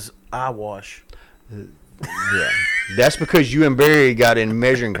as eye wash. Yeah. That's because you and Barry got in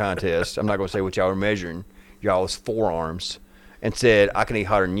measuring contest. I'm not going to say what y'all were measuring. Y'all's forearms. And said, I can eat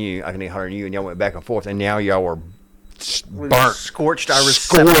hotter than you. I can eat hotter than you. And y'all went back and forth. And now y'all were burnt. Scorched our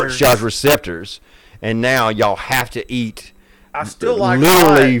receptors. Scorched y'all's receptors. And now y'all have to eat. I still like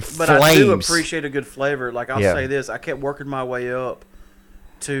literally hot, but I do flames. appreciate a good flavor. Like, I'll Yeah. say this. I kept working my way up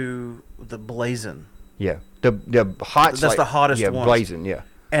to the blazing. Yeah. The hot. That's the hottest yeah, ones. blazing, yeah.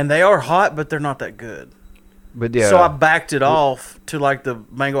 And they are hot, but they're not that good. But yeah. So I backed it off to like the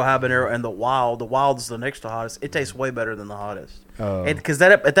mango habanero and the wild. The wild's the next to hottest. It tastes way better than the hottest. Because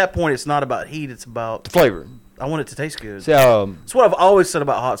at that point, it's not about heat. It's about the flavor. I want it to taste good. So, That's what I've always said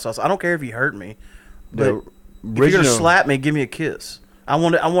about hot sauce. I don't care if you hurt me, but the if you're original. gonna slap me, give me a kiss. I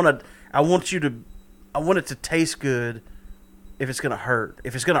want it to taste good. If it's gonna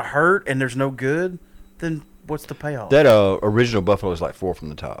hurt, and there's no good, then what's the payoff? That original buffalo is like 4 from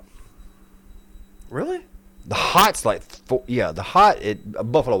the top. Really? The hot's like 4. Yeah, the hot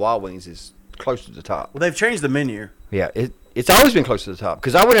at Buffalo Wild Wings is close to the top. Well, they've changed the menu. Yeah, it's always been close to the top.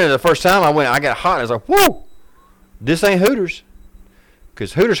 Because I went in the first time, I got hot, and I was like, whoa, this ain't Hooters.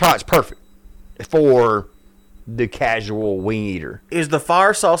 Because Hooters hot's perfect for the casual wing eater. Is the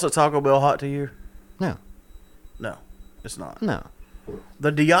fire sauce at Taco Bell hot to you? No, No, it's not. no.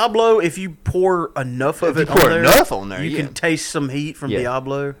 The Diablo, if you pour enough of If it you pour on there, enough on there, you yeah. can taste some heat from Yeah.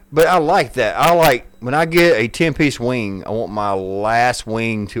 Diablo. But I like that. I like, when I get a 10-piece wing, I want my last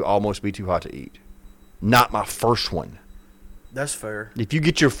wing to almost be too hot to eat. Not my first one. That's fair. If you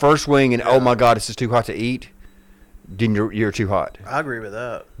get your first wing and, oh my God, this is too hot to eat, then you're too hot. I agree with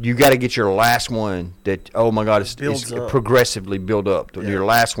that. You got to get your last one that, oh my God, it's Builds up. progressively build up to Yeah. your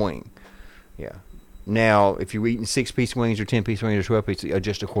last wing. Yeah. Now, if you're eating 6-piece wings or 10-piece wings or 12-piece,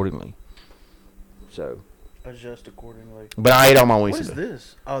 adjust accordingly. So, Adjust accordingly. but I ate all my wings What is today.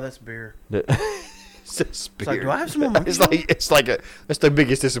 this? Oh, that's beer. It's like, do I have some more It's monkey like that's the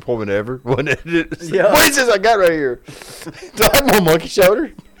biggest disappointment ever. Wasn't it? It's like, Yeah. what is this I got right here? Do I have more monkey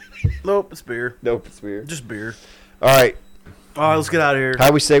shoulder? Nope, it's beer. Nope, it's weird. Just beer. All right, All right, let's get out of here.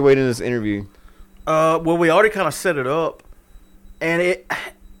 how we segue into this interview? Well, we already kind of set it up, and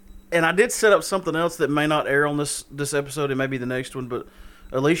I did set up something else that may not air on this episode. It may be the next one, but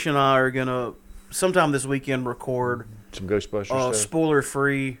Alicia and I are gonna sometime this weekend record Some Ghostbusters stuff.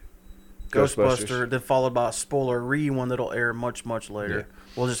 spoiler-free Ghostbuster, Ghostbusters. then followed by a spoiler-re one that'll air much later. Yeah.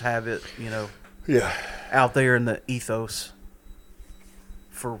 We'll just have it, Yeah. out there in the ethos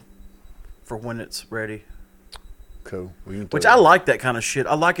for when it's ready. Cool. Which I like that kind of shit.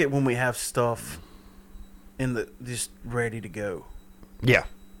 I like it when we have stuff just ready to go. Yeah.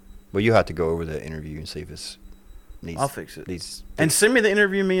 Well, you have to go over the interview and see if it's needs. I'll fix it. Needs, And send me the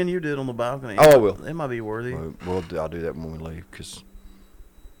interview me and you did on the balcony. Oh, I will. It might be worthy. I'll do that when we leave because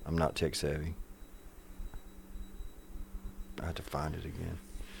I'm not tech savvy. I have to find it again.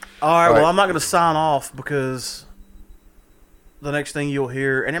 All right, All well, right. I'm not going to sign off because the next thing you'll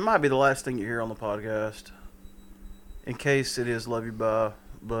hear, and it might be the last thing you hear on the podcast, in case it is Love You Bye,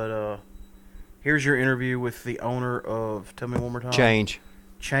 but here's your interview with the owner of, tell me one more time. Change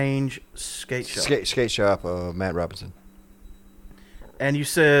Skate Shop. Skate shop, Matt Robinson. And you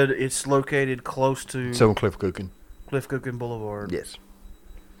said it's located close to So Cliff Cooking. Cliff Cooking Boulevard. Yes.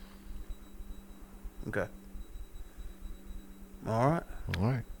 Okay. All right. All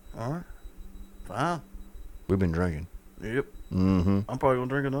right. All right. Fine. We've been drinking. Yep. Mm-hmm. I'm probably going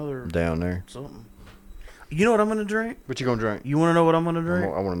to drink another Down there. something. You know what I'm going to drink? What you gonna drink? You want to know what I'm going to drink?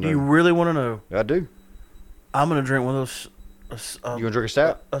 I wanna Do you know. really want to know? I do. I'm going to drink one of those. You gonna drink a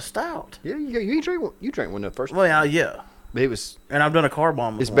stout? A stout. Yeah, you drink one. You drank one the first. Well, yeah. But it was. And I've done a car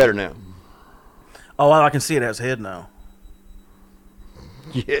bomb. with It's one. better now. Oh, I can see it has head now.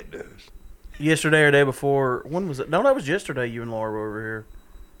 Yeah, it does. Yesterday or day before. When was it? No, that was yesterday. You and Laura were over here.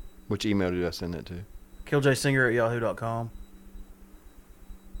 Which email did I send that to? killjsinger@yahoo.com.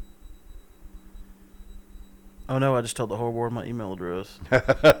 Oh no, I just told the whole world my email address.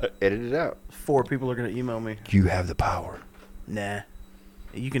 Edit it out. 4 people are going to email me. You have the power. Nah.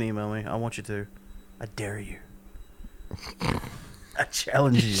 You can email me. I want you to. I dare you. I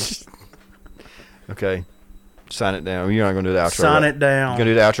challenge you. Okay. Sign it down. You're not gonna do the outro. Sign right? it down. You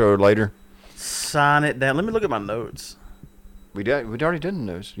gonna do the outro later? Sign it down. Let me look at my notes. We'd already done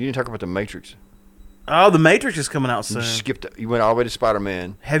those. You didn't talk about the Matrix. Oh, The Matrix is coming out You soon. skipped. You went all the way to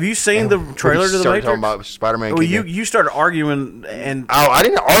Spider-Man. Have you seen the trailer to The Started talking Matrix? about Spider-Man. Well, kicking- you started arguing and Oh, I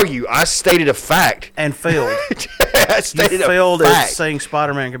didn't argue. I stated a fact. failed. I You stated failed a at fact. saying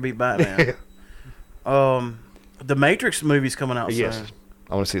Spider-Man could beat Batman. The Matrix movie's coming out Yes, soon.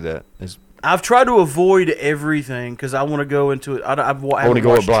 I want to see that. I've tried to avoid everything because I want to go into it. I want to go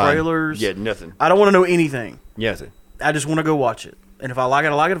watch blind. trailers. Yeah, nothing. I don't want to know anything. Yes. I just want to go watch it. And if I like it,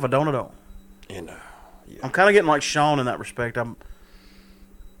 I like it. If I don't, I don't. And I'm kind of getting like Sean in that respect. I'm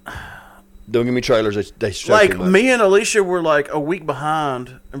don't give me trailers. They show like too much. me and Alicia were like a week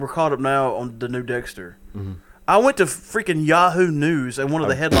behind, and we're caught up now on the new Dexter. Mm-hmm. I went to freaking Yahoo News, and one of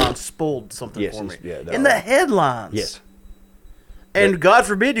the headlines spoiled something Yes, for me. yeah, in the headlines. Yes. And God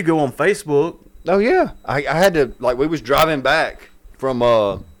forbid you go on Facebook. Oh yeah, I had to we was driving back from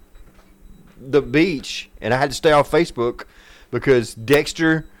the beach, and I had to stay off Facebook because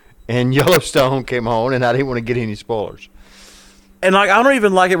Dexter and Yellowstone came on, and I didn't want to get any spoilers. And like I don't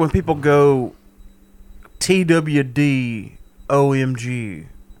even like it when people go TWD OMG.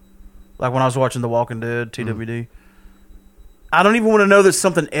 Like when I was watching The Walking Dead, TWD. I don't even want to know that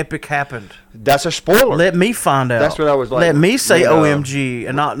something epic happened. That's a spoiler. Let me find out. That's what I was like. Let me say when, OMG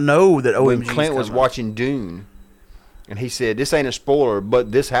and not know that OMG. when Clint was watching Dune, and he said, "This ain't a spoiler,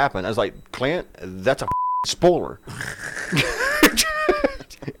 but this happened." I was like, "Clint, that's a spoiler."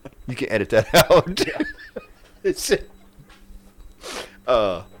 You can edit that out. It's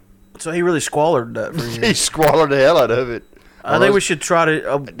So he really squallered that for he you. squallered the hell out of it. I think we should try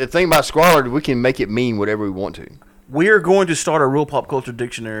to. The thing about squalor, we can make it mean whatever we want to. We are going to start a real pop culture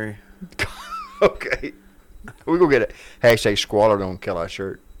dictionary. Okay. We're going to get a hashtag squalor on Kelly's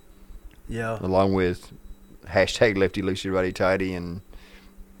shirt, Yeah. along with hashtag lefty loosey righty tighty and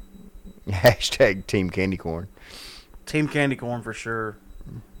hashtag team candy corn. Team Candy Corn for sure.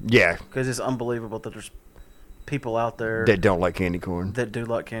 Yeah, Because it's unbelievable that there's people out there that don't like candy corn. that do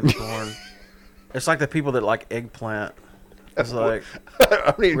like candy corn. It's like the people that like eggplant. It's like,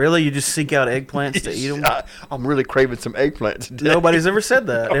 I mean, really? You just seek out eggplants to eat them? I'm really craving some eggplant today. Nobody's ever said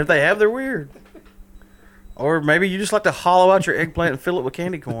that. And if they have, they're weird. Or maybe you just like to hollow out your eggplant and fill it with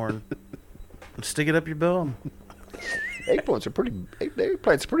candy corn and stick it up your bum. Eggplants are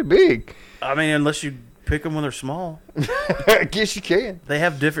eggplants are pretty big. I mean, unless you pick them when they're small. I guess you can. They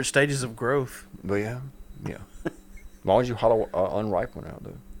have different stages of growth. But yeah. As long as you hollow unripe one out,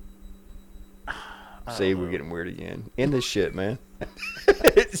 though. See, we're getting weird again. End this shit, man.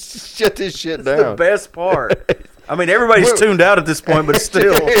 Shut this shit That's the down. best part. I mean, everybody's tuned out at this point, but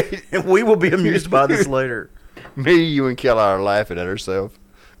still, and we will be amused by this later. Me, you, and Kelly are laughing at herself.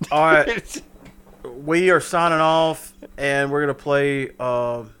 All right, we are signing off, and we're gonna play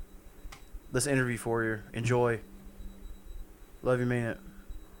this interview for you. Enjoy. Love you, mean it.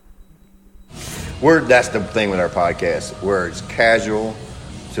 That's the thing with our podcast, where it's casual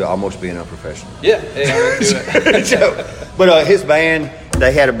to almost being unprofessional. Yeah, But his band,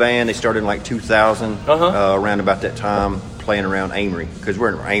 they had a band. They started in like 2000, around about that time. playing around Amory because we're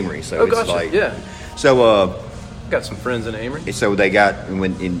in Amory, so Oh, it's gotcha. like Yeah. So Got some friends in Amory. so they got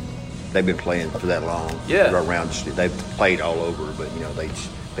they've been playing for that long. Yeah. Around they've played all over, but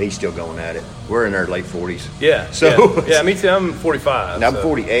he's still going at it. We're in our late 40s. Yeah. So yeah, me too. I'm 45. And I'm so.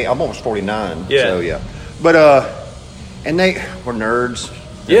 48. I'm almost 49. Yeah. So yeah, but and they were nerds.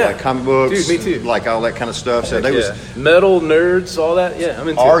 Yeah. Like comic books. Dude, me too. Like all that kind of stuff. So they was metal nerds, all that. Yeah, I'm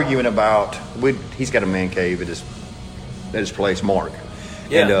into it. arguing about. He's got a man cave at his place, Mark.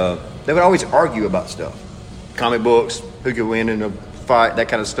 Yeah. And they would always argue about stuff, comic books, who could win in a fight, that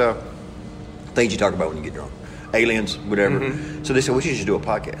kind of stuff. Things you talk about when you get drunk, aliens, whatever. Mm-hmm. So they said we should just do a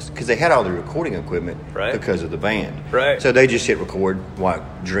podcast because they had all the recording equipment Right. because of the band. Right. So they just hit record while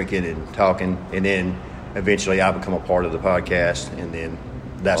drinking and talking, and then eventually I become a part of the podcast, and then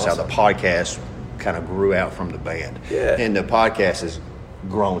that's how the podcast kind of grew out from the band. Yeah. And the podcast has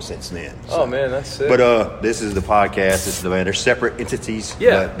grown since then. Oh man, that's sick. But this is the podcast. This is the band. They're separate entities.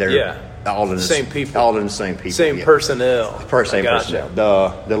 Yeah, But they're yeah. all in the Same people. All in the same people. same yeah. personnel. Same Gotcha.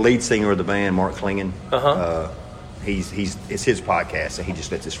 personnel. The lead singer of the band, Mark Klingen. Uh-huh. It's his podcast, and he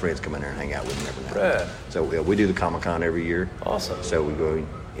just lets his friends come in there and hang out with him every now and then. Right. So we do the Comic-Con every year. Awesome. So we go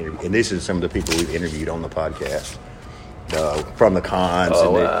interview, and this is some of the people we've interviewed on the podcast. From the cons,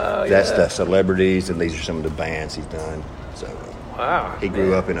 Oh, and wow, that's yeah. the celebrities, and these are some of the bands he's done. So Wow. he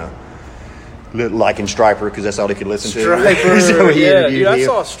grew up in a liking Striper because that's all he could listen Striper. to. So he yeah, interviewed dude, I him.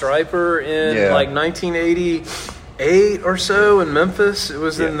 saw Striper in Yeah. like 1988 or so in Memphis. It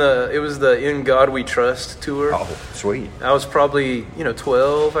was Yeah. it was the In God We Trust tour. Oh, sweet. I was probably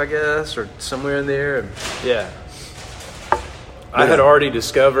 12, I guess, or somewhere in there. And, yeah, I had already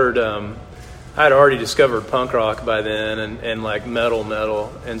discovered punk rock by then, and like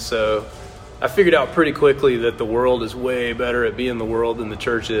metal, and so I figured out pretty quickly that the world is way better at being the world than the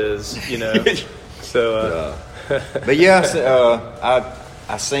church is. So But yeah,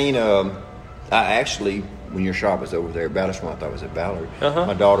 I seen. I actually, when your shop was over there at Ballard, I thought it was at Ballard. Uh-huh.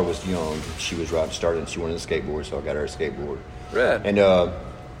 My daughter was young. She was started. She wanted a skateboard, so I got her a skateboard. Rad. And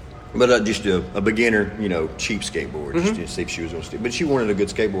but just a beginner, cheap skateboard, just to see if she was going to. But she wanted a good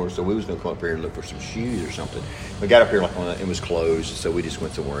skateboard, so we was going to come up here and look for some shoes or something. We got up here it was closed, so we just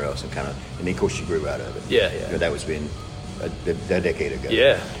went somewhere else and and then of course she grew out of it. Yeah. That was been a decade ago.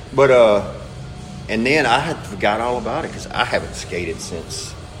 Yeah. But and then I had forgot all about it because I haven't skated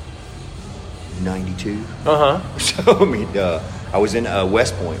since '92. So I mean, I was in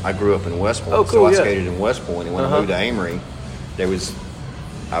West Point. I grew up in West Point, Oh, so cool, I yeah. skated in West Point. And when I moved to Amory, there was,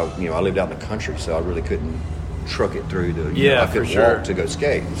 I lived out in the country, so I really couldn't truck it through the. Yeah, I couldn't for sure. walk to go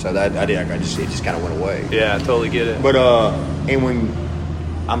skate, so that it just kind of went away. Yeah, I totally get it. But and when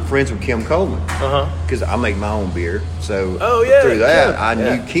I'm friends with Kim Coleman, because I make my own beer, so Oh, yeah, through that Kim, I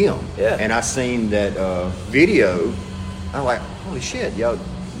yeah. knew Kim, Yeah. and I seen that video. I'm like, holy shit, y'all!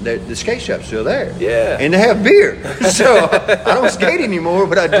 The skate shop's still there, Yeah. and they have beer. So I don't skate anymore,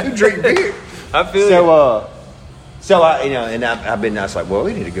 but I do drink beer. I feel you. So I, and I was like, well,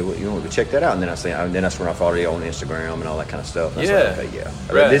 we need to go, go check that out. And then then that's when I followed you on Instagram and all that kind of stuff. And I was like, okay, yeah.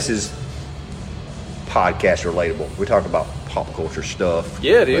 I mean, Right. this is podcast relatable. We talk about pop culture stuff.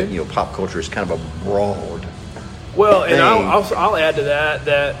 Yeah, dude. But, pop culture is kind of a broad. Well, and thing. I'll add to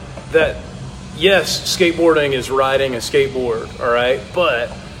that yes, skateboarding is riding a skateboard, all right,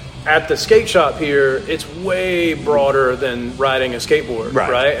 but at the skate shop here, it's way broader than riding a skateboard,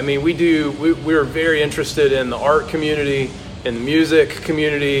 right? I mean, we're very interested in the art community, in the music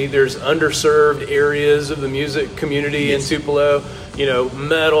community. There's underserved areas of the music community in Tupelo,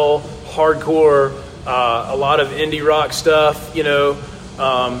 metal, hardcore, a lot of indie rock stuff,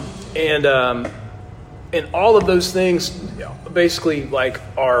 and all of those things basically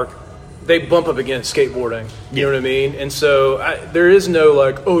they bump up against skateboarding. You know what I mean? And so there is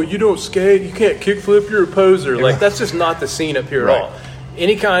no you don't skate, you can't kickflip, you're a poser. That's just not the scene up here at all.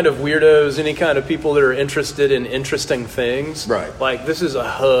 Any kind of weirdos, any kind of people that are interested in interesting things, this is a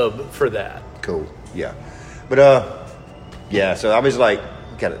hub for that. Cool. Yeah. But so I was like,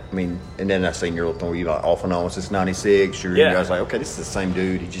 and then I seen your little thing where you off and on since '96. I was like, okay, this is the same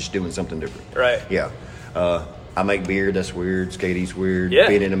dude. He's just doing something different. Right. Yeah. I make beer. That's weird. Skating's weird. Yeah.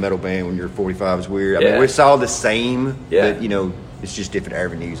 Being in a metal band when you're 45 is weird. I Yeah. mean, it's all the same. Yeah. But it's just different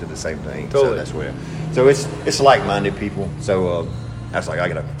avenues of the same thing. Totally. So that's where. So it's like-minded people. So I was like,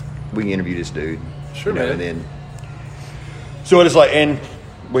 we can interview this dude. Sure, man. And then. So it's like, and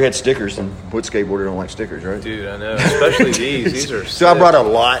we had stickers, and what skateboarder don't like stickers, right? Dude, I know. Especially these. These are So I sick. brought a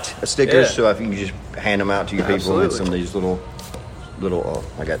lot of stickers, Yeah. so if you can just hand them out to your people, and Absolutely. some of these little,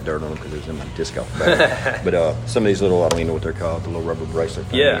 I got dirt on them because it was in my disc golf bag. But some of these little, I don't even know what they're called, the little rubber bracelet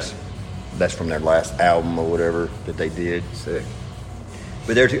things. Yeah. That's from their last album or whatever that they did. Sick.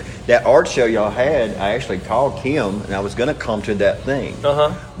 But that art show y'all had, I actually called Kim, and I was going to come to that thing.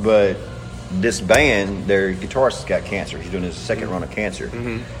 But this band, their guitarist got cancer. He's doing his second run of cancer.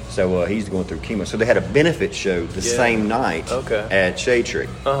 So he's going through chemo. So they had a benefit show the same night at Shade Tree.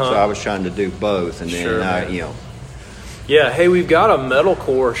 So I was trying to do both. And then, Yeah, hey, we've got a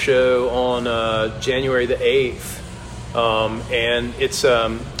metalcore show on January the 8th. And it's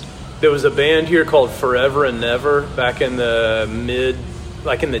there was a band here called Forever and Never back in the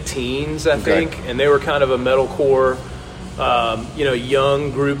in the teens, I think, and they were kind of a metalcore,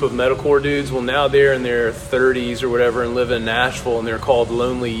 young group of metalcore dudes. Well, now they're in their 30s or whatever and live in Nashville, and they're called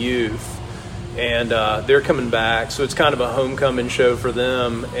Lonely Youth, and they're coming back. So it's kind of a homecoming show for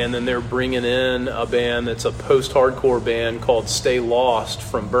them, and then they're bringing in a band that's a post-hardcore band called Stay Lost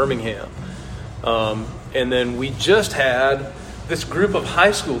from Birmingham, and then we just had this group of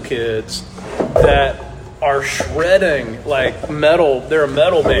high school kids that are shredding like metal. They're a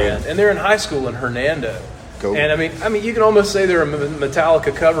metal band, and they're in high school in Hernando. Cool. And I mean, you can almost say they're a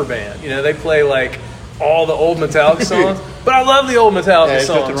Metallica cover band. They play like all the old Metallica songs, but I love the old Metallica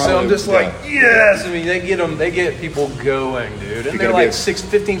songs. So I'm just like, yes. I mean, they get people going, dude. And they're like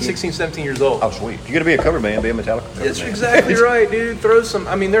 15, 16, 17 years old. Oh, sweet. If you're gonna be a cover band, be a Metallica cover That's band. exactly right, dude. Throw some.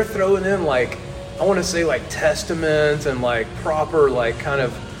 I mean, they're throwing in like, I want to say like Testament and like proper like kind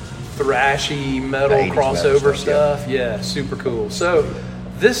of thrashy metal 80s crossover metal stuff. Yeah, super cool. So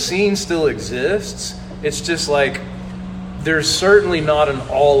this scene still exists. It's just like there's certainly not an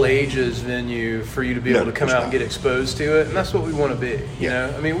all ages venue for you to be able to come out and get exposed to it, and that's what we want to be. You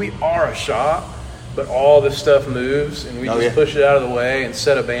know, I mean, we are a shop, but all this stuff moves, and we just push it out of the way and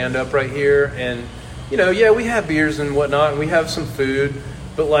set a band up right here. And we have beers and whatnot, and we have some food.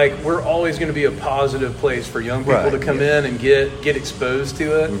 But like, we're always going to be a positive place for young people to come in and get exposed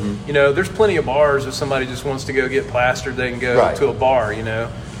to it. There's plenty of bars. If somebody just wants to go get plastered, they can go to a bar.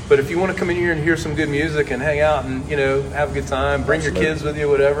 But if you want to come in here and hear some good music and hang out and have a good time, bring your kids with you,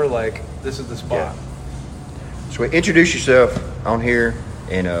 whatever. Like, this is the spot. So introduce yourself on here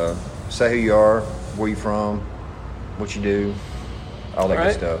and say who you are, where you from, what you do, all that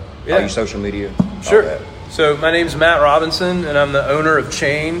good stuff. All your social media. Sure. All that. So my name's Matt Robinson, and I'm the owner of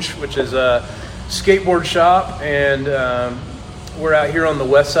Change, which is a skateboard shop, and we're out here on the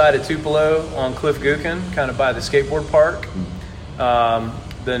west side of Tupelo on Cliff Gookin, kind of by the skateboard park.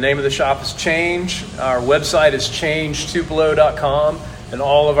 The name of the shop is Change. Our website is changetupelo.com, and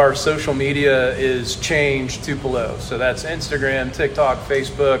all of our social media is Change Tupelo. So that's Instagram, TikTok,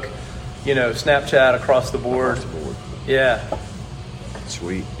 Facebook, Snapchat, across the board. Yeah.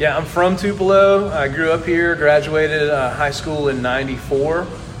 Sweet. Yeah, I'm from Tupelo. I grew up here, graduated high school in 94,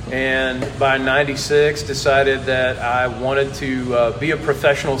 and by 96 decided that I wanted to be a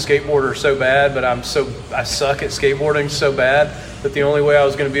professional skateboarder so bad, but I suck at skateboarding so bad that the only way I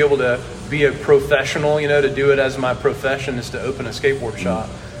was going to be able to be a professional, to do it as my profession, is to open a skateboard shop.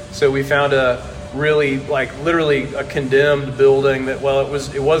 So we found a really, literally a condemned building that,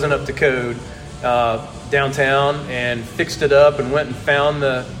 it wasn't up to code, downtown, and fixed it up and went and found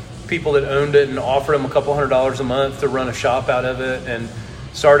the people that owned it and offered them a couple $100 a month to run a shop out of it, and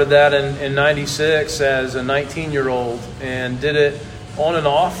started that in 96 as a 19-year-old, and did it on and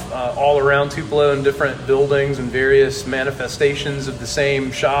off all around Tupelo in different buildings and various manifestations of the same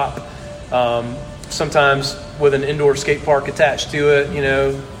shop, sometimes with an indoor skate park attached to it,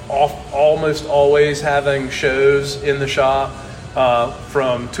 almost always having shows in the shop,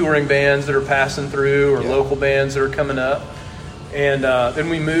 from touring bands that are passing through or local bands that are coming up. And then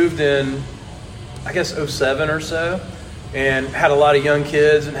we moved in, I guess, 07 or so, and had a lot of young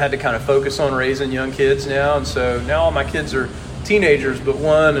kids and had to kind of focus on raising young kids now. And so now all my kids are teenagers but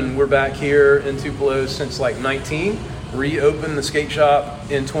one, and we're back here in Tupelo since 19, reopened the skate shop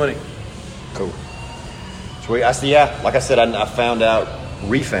in 20. Cool. Sweet. Like I said, I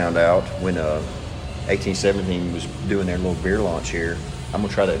refound out when 1817 was doing their little beer launch here. I'm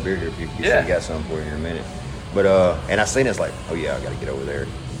gonna try that beer here if you got some for you in a minute. But and I seen it's like, oh yeah, I gotta get over there.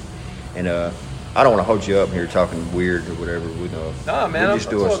 And I don't want to hold you up here talking weird or whatever. Nah, man, it's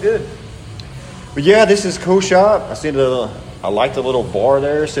all good. But yeah, this is a cool shop. I like the little bar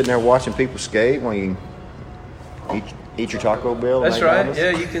there, sitting there watching people skate when you eat your Taco Bell. That's right.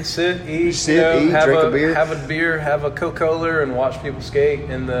 Yeah, you can sit, eat, drink a beer, have a Coca-Cola, and watch people skate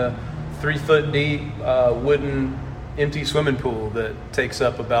in the 3-foot deep wooden empty swimming pool that takes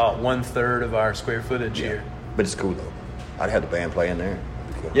up about 1/3 of our square footage here. But it's cool though. I'd have the band playing there.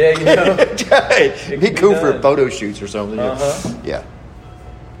 Cool. Yeah, it'd be cool for photo shoots or something. Yeah.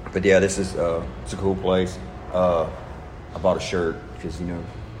 But yeah, this is it's a cool place. I bought a shirt because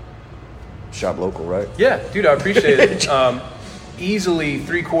shop local, right? Yeah, dude, I appreciate it. Easily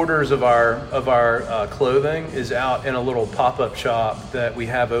 3/4 of our clothing is out in a little pop-up shop that we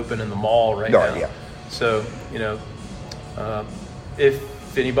have open in the mall right now. Yeah. So,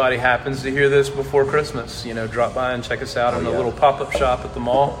 if anybody happens to hear this before Christmas, drop by and check us out in the yeah. little pop-up shop at the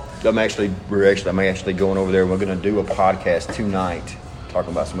mall. I'm actually going over there. We're going to do a podcast tonight,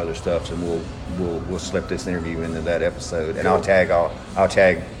 talking about some other stuff, so we'll slip this interview into that episode, and I'll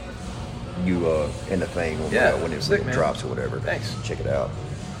tag you in the thing when it sick, man. drops or whatever. Thanks. Check it out.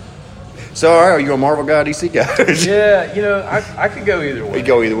 So, all right, are you a Marvel guy, DC guy? Yeah, I could go either way. You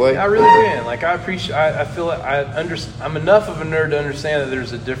go either way? I really can. Like, I appreciate. I feel like I'm enough of a nerd to understand that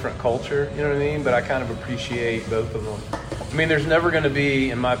there's a different culture. You know what I mean? But I kind of appreciate both of them. I mean, there's never going to be,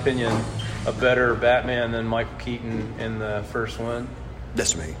 in my opinion, a better Batman than Michael Keaton in the first one.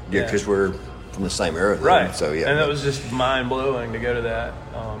 That's me. Yeah, because we're from the same era. Then, Right. So, yeah. And that was just mind-blowing to go to that.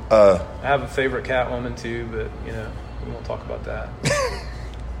 I have a favorite Catwoman, too, but, we won't talk about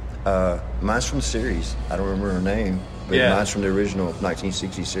that. Mine's from the series. I don't remember her name, but mine's from the original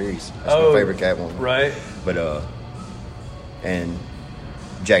 1960 series. That's my favorite Catwoman. Right. But, and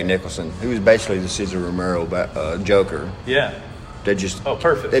Jack Nicholson, who was basically the Cesar Romero Joker. Yeah. They just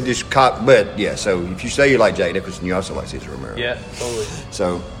perfect. They just caught, but yeah. So if you say you like Jack Nicholson, you also like Cesar Romero. Yeah, totally.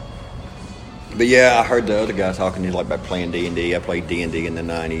 So, but yeah, I heard the other guy talking about playing D&D. I played D&D in the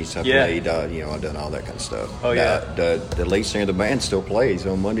 '90s. I played, I've done all that kind of stuff. Oh yeah. The lead singer of the band still plays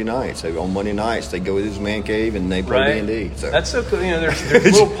on Monday nights. So on Monday nights they go to his man cave and they play D&D. So that's so cool. There's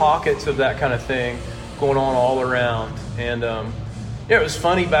little pockets of that kind of thing going on all around, and it was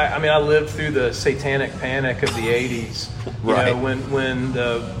funny back. I mean, I lived through the satanic panic of the '80s. Right. When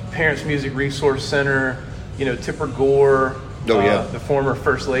the Parents Music Resource Center, Tipper Gore, the former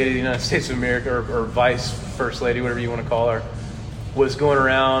First Lady of the United States of America, or Vice First Lady, whatever you want to call her, was going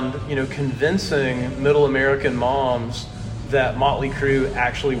around, convincing middle American moms that Motley Crue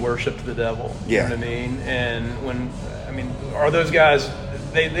actually worshipped the devil. Yeah. You know what I mean? And are those guys?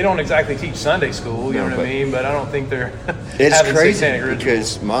 They don't exactly teach Sunday school, you know what I mean? But I don't think they're it's having crazy satanic rituals.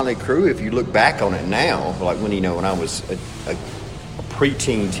 because Motley Crue, if you look back on it now, like when I was a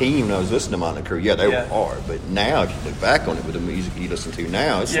preteen teen when I was listening to Motley Crue, they were hard. But now, if you look back on it with the music you listen to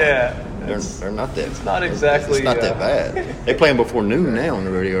now, it's they're not that. It's not exactly. It's not that bad. They play them before noon now on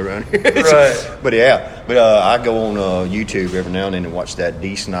the radio around here. Right. But I go on YouTube every now and then and watch that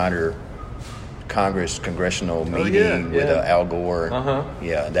Dee Snider congressional meeting with Al Gore.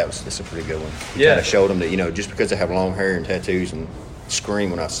 Yeah, that's a pretty good one. He kind of showed them that just because I have long hair and tattoos and scream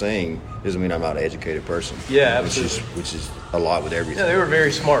when I sing doesn't mean I'm not an educated person. Yeah, absolutely. Which is a lot with everything. Yeah, they were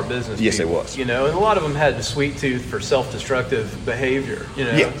very smart business Yes, people, they was. and a lot of them had the sweet tooth for self-destructive behavior.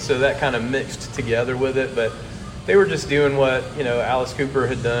 So that kind of mixed together with it, but they were just doing what Alice Cooper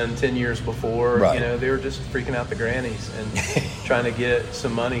had done 10 years before. Right. They were just freaking out the grannies and trying to get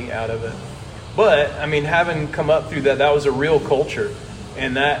some money out of it. But I mean, having come up through that was a real culture,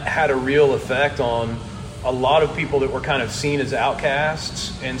 and that had a real effect on a lot of people that were kind of seen as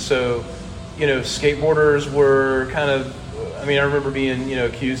outcasts. And so, skateboarders were kind of, I remember being,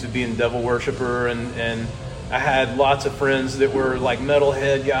 accused of being devil worshiper, and I had lots of friends that were like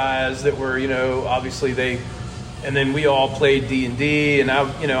metalhead guys that were, obviously and then we all played D&D, and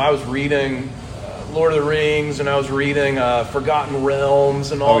I was reading Lord of the Rings, and I was reading Forgotten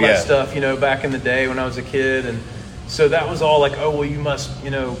Realms and all that stuff, back in the day when I was a kid. And so that was all like, oh, well, you must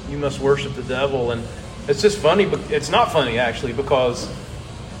worship the devil. And it's just funny, but it's not funny actually, because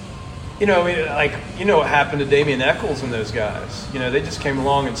what happened to Damien Eccles and those guys? They just came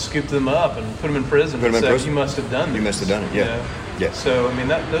along and scooped them up and put them in prison and said, you must have done this. You must have done it, yeah. Yeah. So,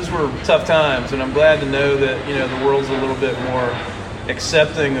 those were tough times, and I'm glad to know that, the world's a little bit more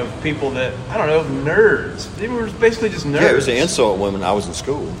accepting of people that, I don't know, nerds. They were basically just nerds. Yeah, it was an insult when I was in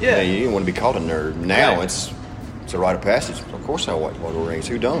school. Yeah. You didn't want to be called a nerd. Now it's a rite of passage. Of course I watch Lord of the Rings.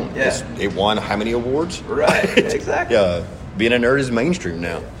 Who don't? Yeah. It won how many awards? Right, exactly. Yeah, being a nerd is mainstream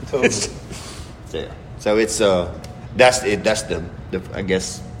now. Totally. Yeah. So it's that's the I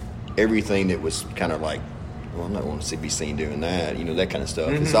guess everything that was kind of like, well, I'm not going to be seen doing that, that kind of stuff.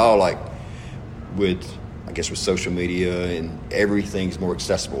 Mm-hmm. It's all like with social media, and everything's more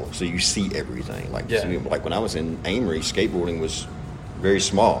accessible, so you see everything. Like when I was in Amory, skateboarding was very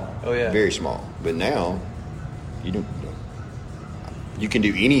small. Oh yeah, very small. But now you can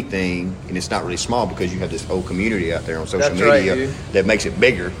do anything, and it's not really small because you have this whole community out there on social media that makes it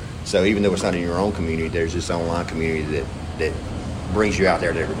bigger. So even though it's not in your own community, there's this online community that brings you out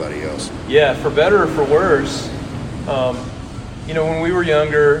there to everybody else. Yeah, for better or for worse. When we were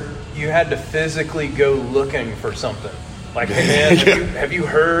younger, you had to physically go looking for something. Like, hey man, have you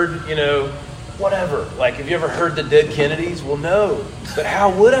heard, you know, whatever? Like, have you ever heard the Dead Kennedys? Well, no, but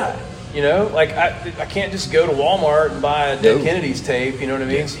how would I? You know, like I can't just go to Walmart and buy a Dead Kennedys tape. You know what I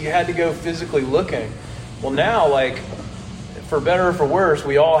mean? So you had to go physically looking. Well, now, like, for better or for worse,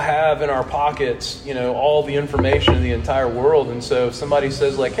 we all have in our pockets, you know, all the information in the entire world. And so if somebody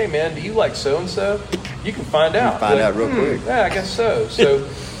says like, hey man, do you like so-and-so? You can find out. Find out real quick. Yeah, I guess so.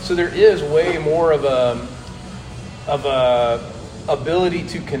 So there is way more of a ability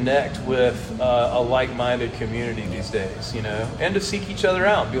to connect with a like-minded community these days, you know, and to seek each other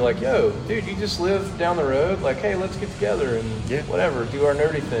out and be like, yo, dude, you just live down the road. Like, hey, let's get together and whatever, do our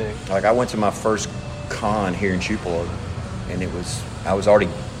nerdy thing. Like, I went to my first con here in Tupelo, and I was already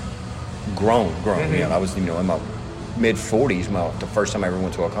grown. Mm-hmm. You know, I was, you know, in my mid 40s, the first time I ever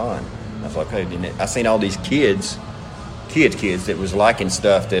went to a con. I was like, hey, I seen all these kids that was liking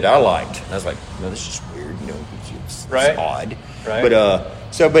stuff that I liked. And I was like, no, this is weird, you know, it's odd. Right. But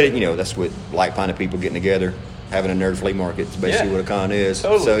you know, that's what like-minded people getting together, having a nerd flea market. It's basically what a con is.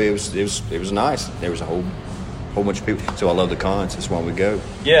 Totally. So it was nice. There was a whole bunch of people. So I love the cons. That's why we go.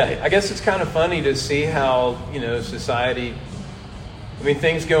 Yeah, I guess it's kind of funny to see how, you know, society, I mean,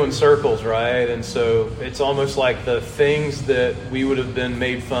 things go in circles, right? And so it's almost like the things that we would have been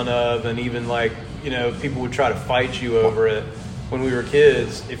made fun of, and even like, you know, people would try to fight you over it when we were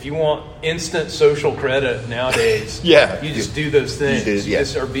kids. If you want instant social credit nowadays, you just do those things.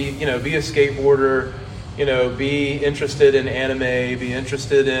 Or be a skateboarder, you know, be interested in anime, be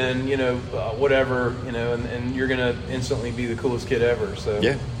interested in, you know, whatever, you know, and you're going to instantly be the coolest kid ever. So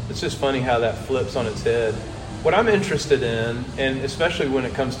it's just funny how that flips on its head. What I'm interested in, and especially when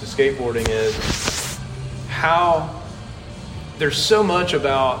it comes to skateboarding, is how there's so much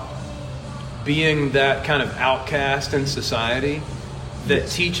about being that kind of outcast in society that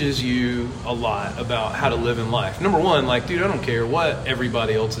teaches you a lot about how to live in life. Number one, like, dude, I don't care what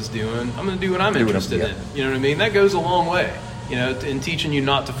everybody else is doing. I'm going to do what I'm interested in. You know what I mean? That goes a long way, you know, in teaching you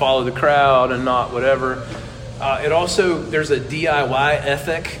not to follow the crowd and not whatever. It also, there's a DIY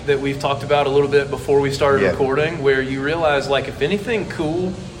ethic that we've talked about a little bit before we started recording, where you realize, like, if anything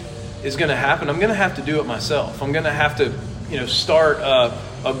cool is going to happen, I'm going to have to do it myself. I'm going to have to, you know, start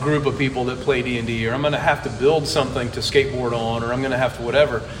a group of people that play D&D, or I'm going to have to build something to skateboard on, or I'm going to have to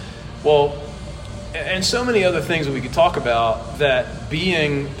whatever. Well, and so many other things that we could talk about, that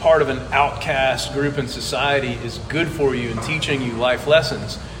being part of an outcast group in society is good for you and teaching you life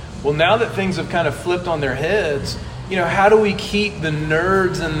lessons. Well, now that things have kind of flipped on their heads, you know, how do we keep the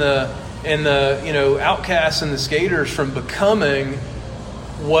nerds and the you know, outcasts and the skaters from becoming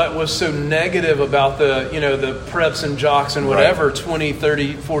what was so negative about the, you know, the preps and jocks and whatever 20,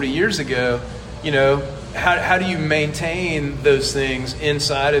 30, 40 years ago? You know, how do you maintain those things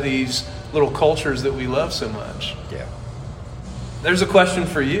inside of these little cultures that we love so much? Yeah. There's a question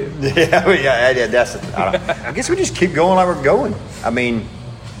for you. That's I guess we just keep going like we're going. I mean,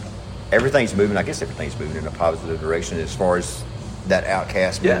 everything's moving. I guess everything's moving in a positive direction as far as that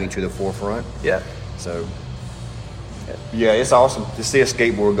outcast moving to the forefront. Yeah. So, yeah, it's awesome to see a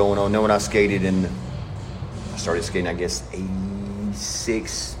skateboard going on. Knowing I started skating, I guess,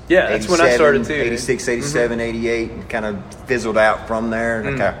 86. Yeah, that's when I started too. 86, 87, 88, and kind of fizzled out from there.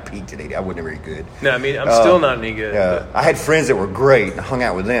 And I kind of peaked at 80. I wasn't very good. No, I mean, I'm still not any good. I had friends that were great. I hung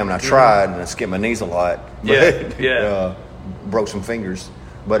out with them, and I tried, and I skipped my knees a lot. But, broke some fingers.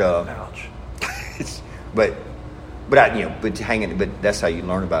 But ouch. but that's how you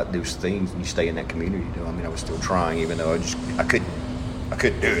learn about those things. You stay in that community. You know? I mean, I was still trying, even though I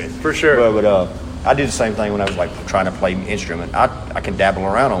couldn't do it for sure. But I did the same thing when I was like trying to play an instrument. I can dabble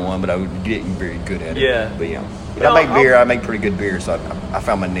around on one, but I wasn't getting very good at it. Yeah. But I make beer. I make pretty good beer, so I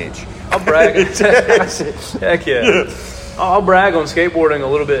found my niche. I'll brag. Heck yeah. I'll brag on skateboarding a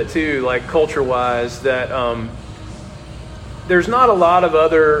little bit too, like culture-wise, that there's not a lot of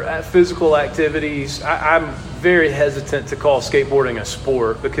other physical activities. I'm very hesitant to call skateboarding a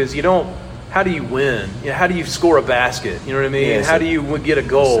sport, because you don't. How do you win? You know, how do you score a basket? You know what I mean? Yeah, how do you get a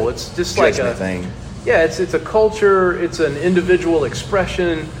goal? It's just like a thing. Yeah, it's a culture. It's an individual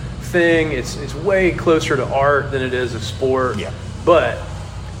expression thing. It's way closer to art than it is a sport. Yeah. But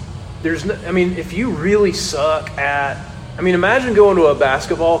there's no. I mean, if you really suck at. I mean, imagine going to a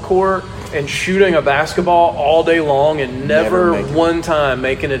basketball court and shooting a basketball all day long and never one time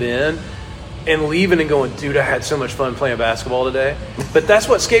making it in, and leaving and going, dude, I had so much fun playing basketball today. But that's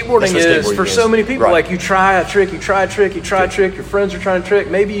what skateboarding is for so many people. Right. Like, you try a trick, your friends are trying a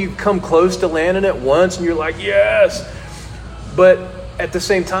trick. Maybe you come close to landing it once and you're like, yes. But at the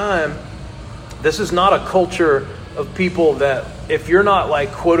same time, this is not a culture of people that, if you're not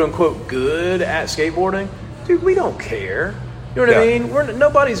like quote unquote good at skateboarding, dude, we don't care. You know what I Yeah. mean?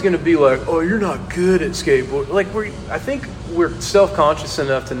 Nobody's going to be like, oh, you're not good at skateboard. Like, I think we're self-conscious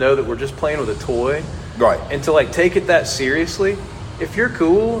enough to know that we're just playing with a toy. Right. And to, like, take it that seriously. If you're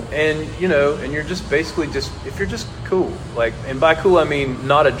cool and, you know, and you're just basically if you're just cool, like, and by cool, I mean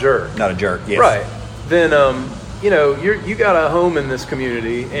not a jerk. Not a jerk. Yes. Right. Then, you know, you got a home in this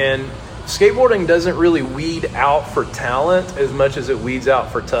community, and skateboarding doesn't really weed out for talent as much as it weeds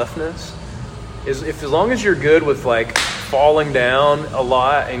out for toughness. As long as you're good with, like, falling down a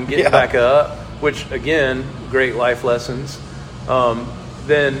lot and getting back up, which, again, great life lessons,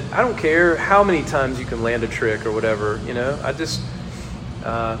 then I don't care how many times you can land a trick or whatever, you know? I just,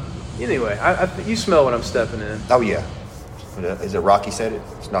 anyway, you smell what I'm stepping in. Oh, yeah. Is it Rocky said it?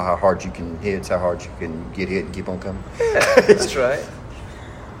 It's not how hard you can hit, it's how hard you can get hit and keep on coming. Yeah, that's right.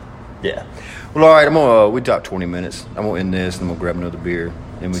 Yeah. Well, all right, we talked 20 minutes. I'm going to end this, and I'm going to grab another beer.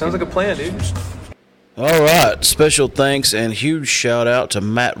 And Sounds like a plan, dude. All right. Special thanks and huge shout out to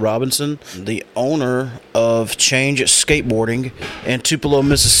Matt Robinson, the owner of Change Skateboarding in Tupelo,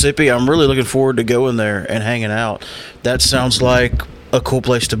 Mississippi. I'm really looking forward to going there and hanging out. That sounds like a cool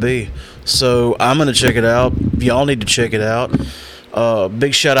place to be. So I'm going to check it out. Y'all need to check it out.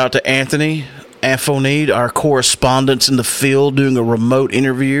 Big shout out to Anthony Afonid, our correspondent in the field, doing a remote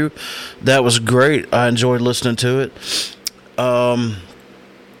interview. That was great. I enjoyed listening to it.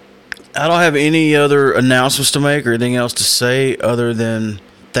 I don't have any other announcements to make or anything else to say other than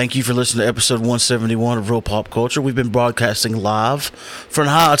thank you for listening to episode 171 of Real Pop Culture. We've been broadcasting live from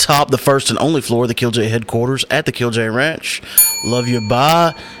high atop the first and only floor of the Killj headquarters at the Killj Ranch. Love you,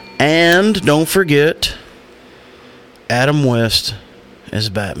 bye. And don't forget, Adam West is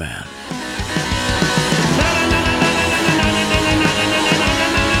Batman.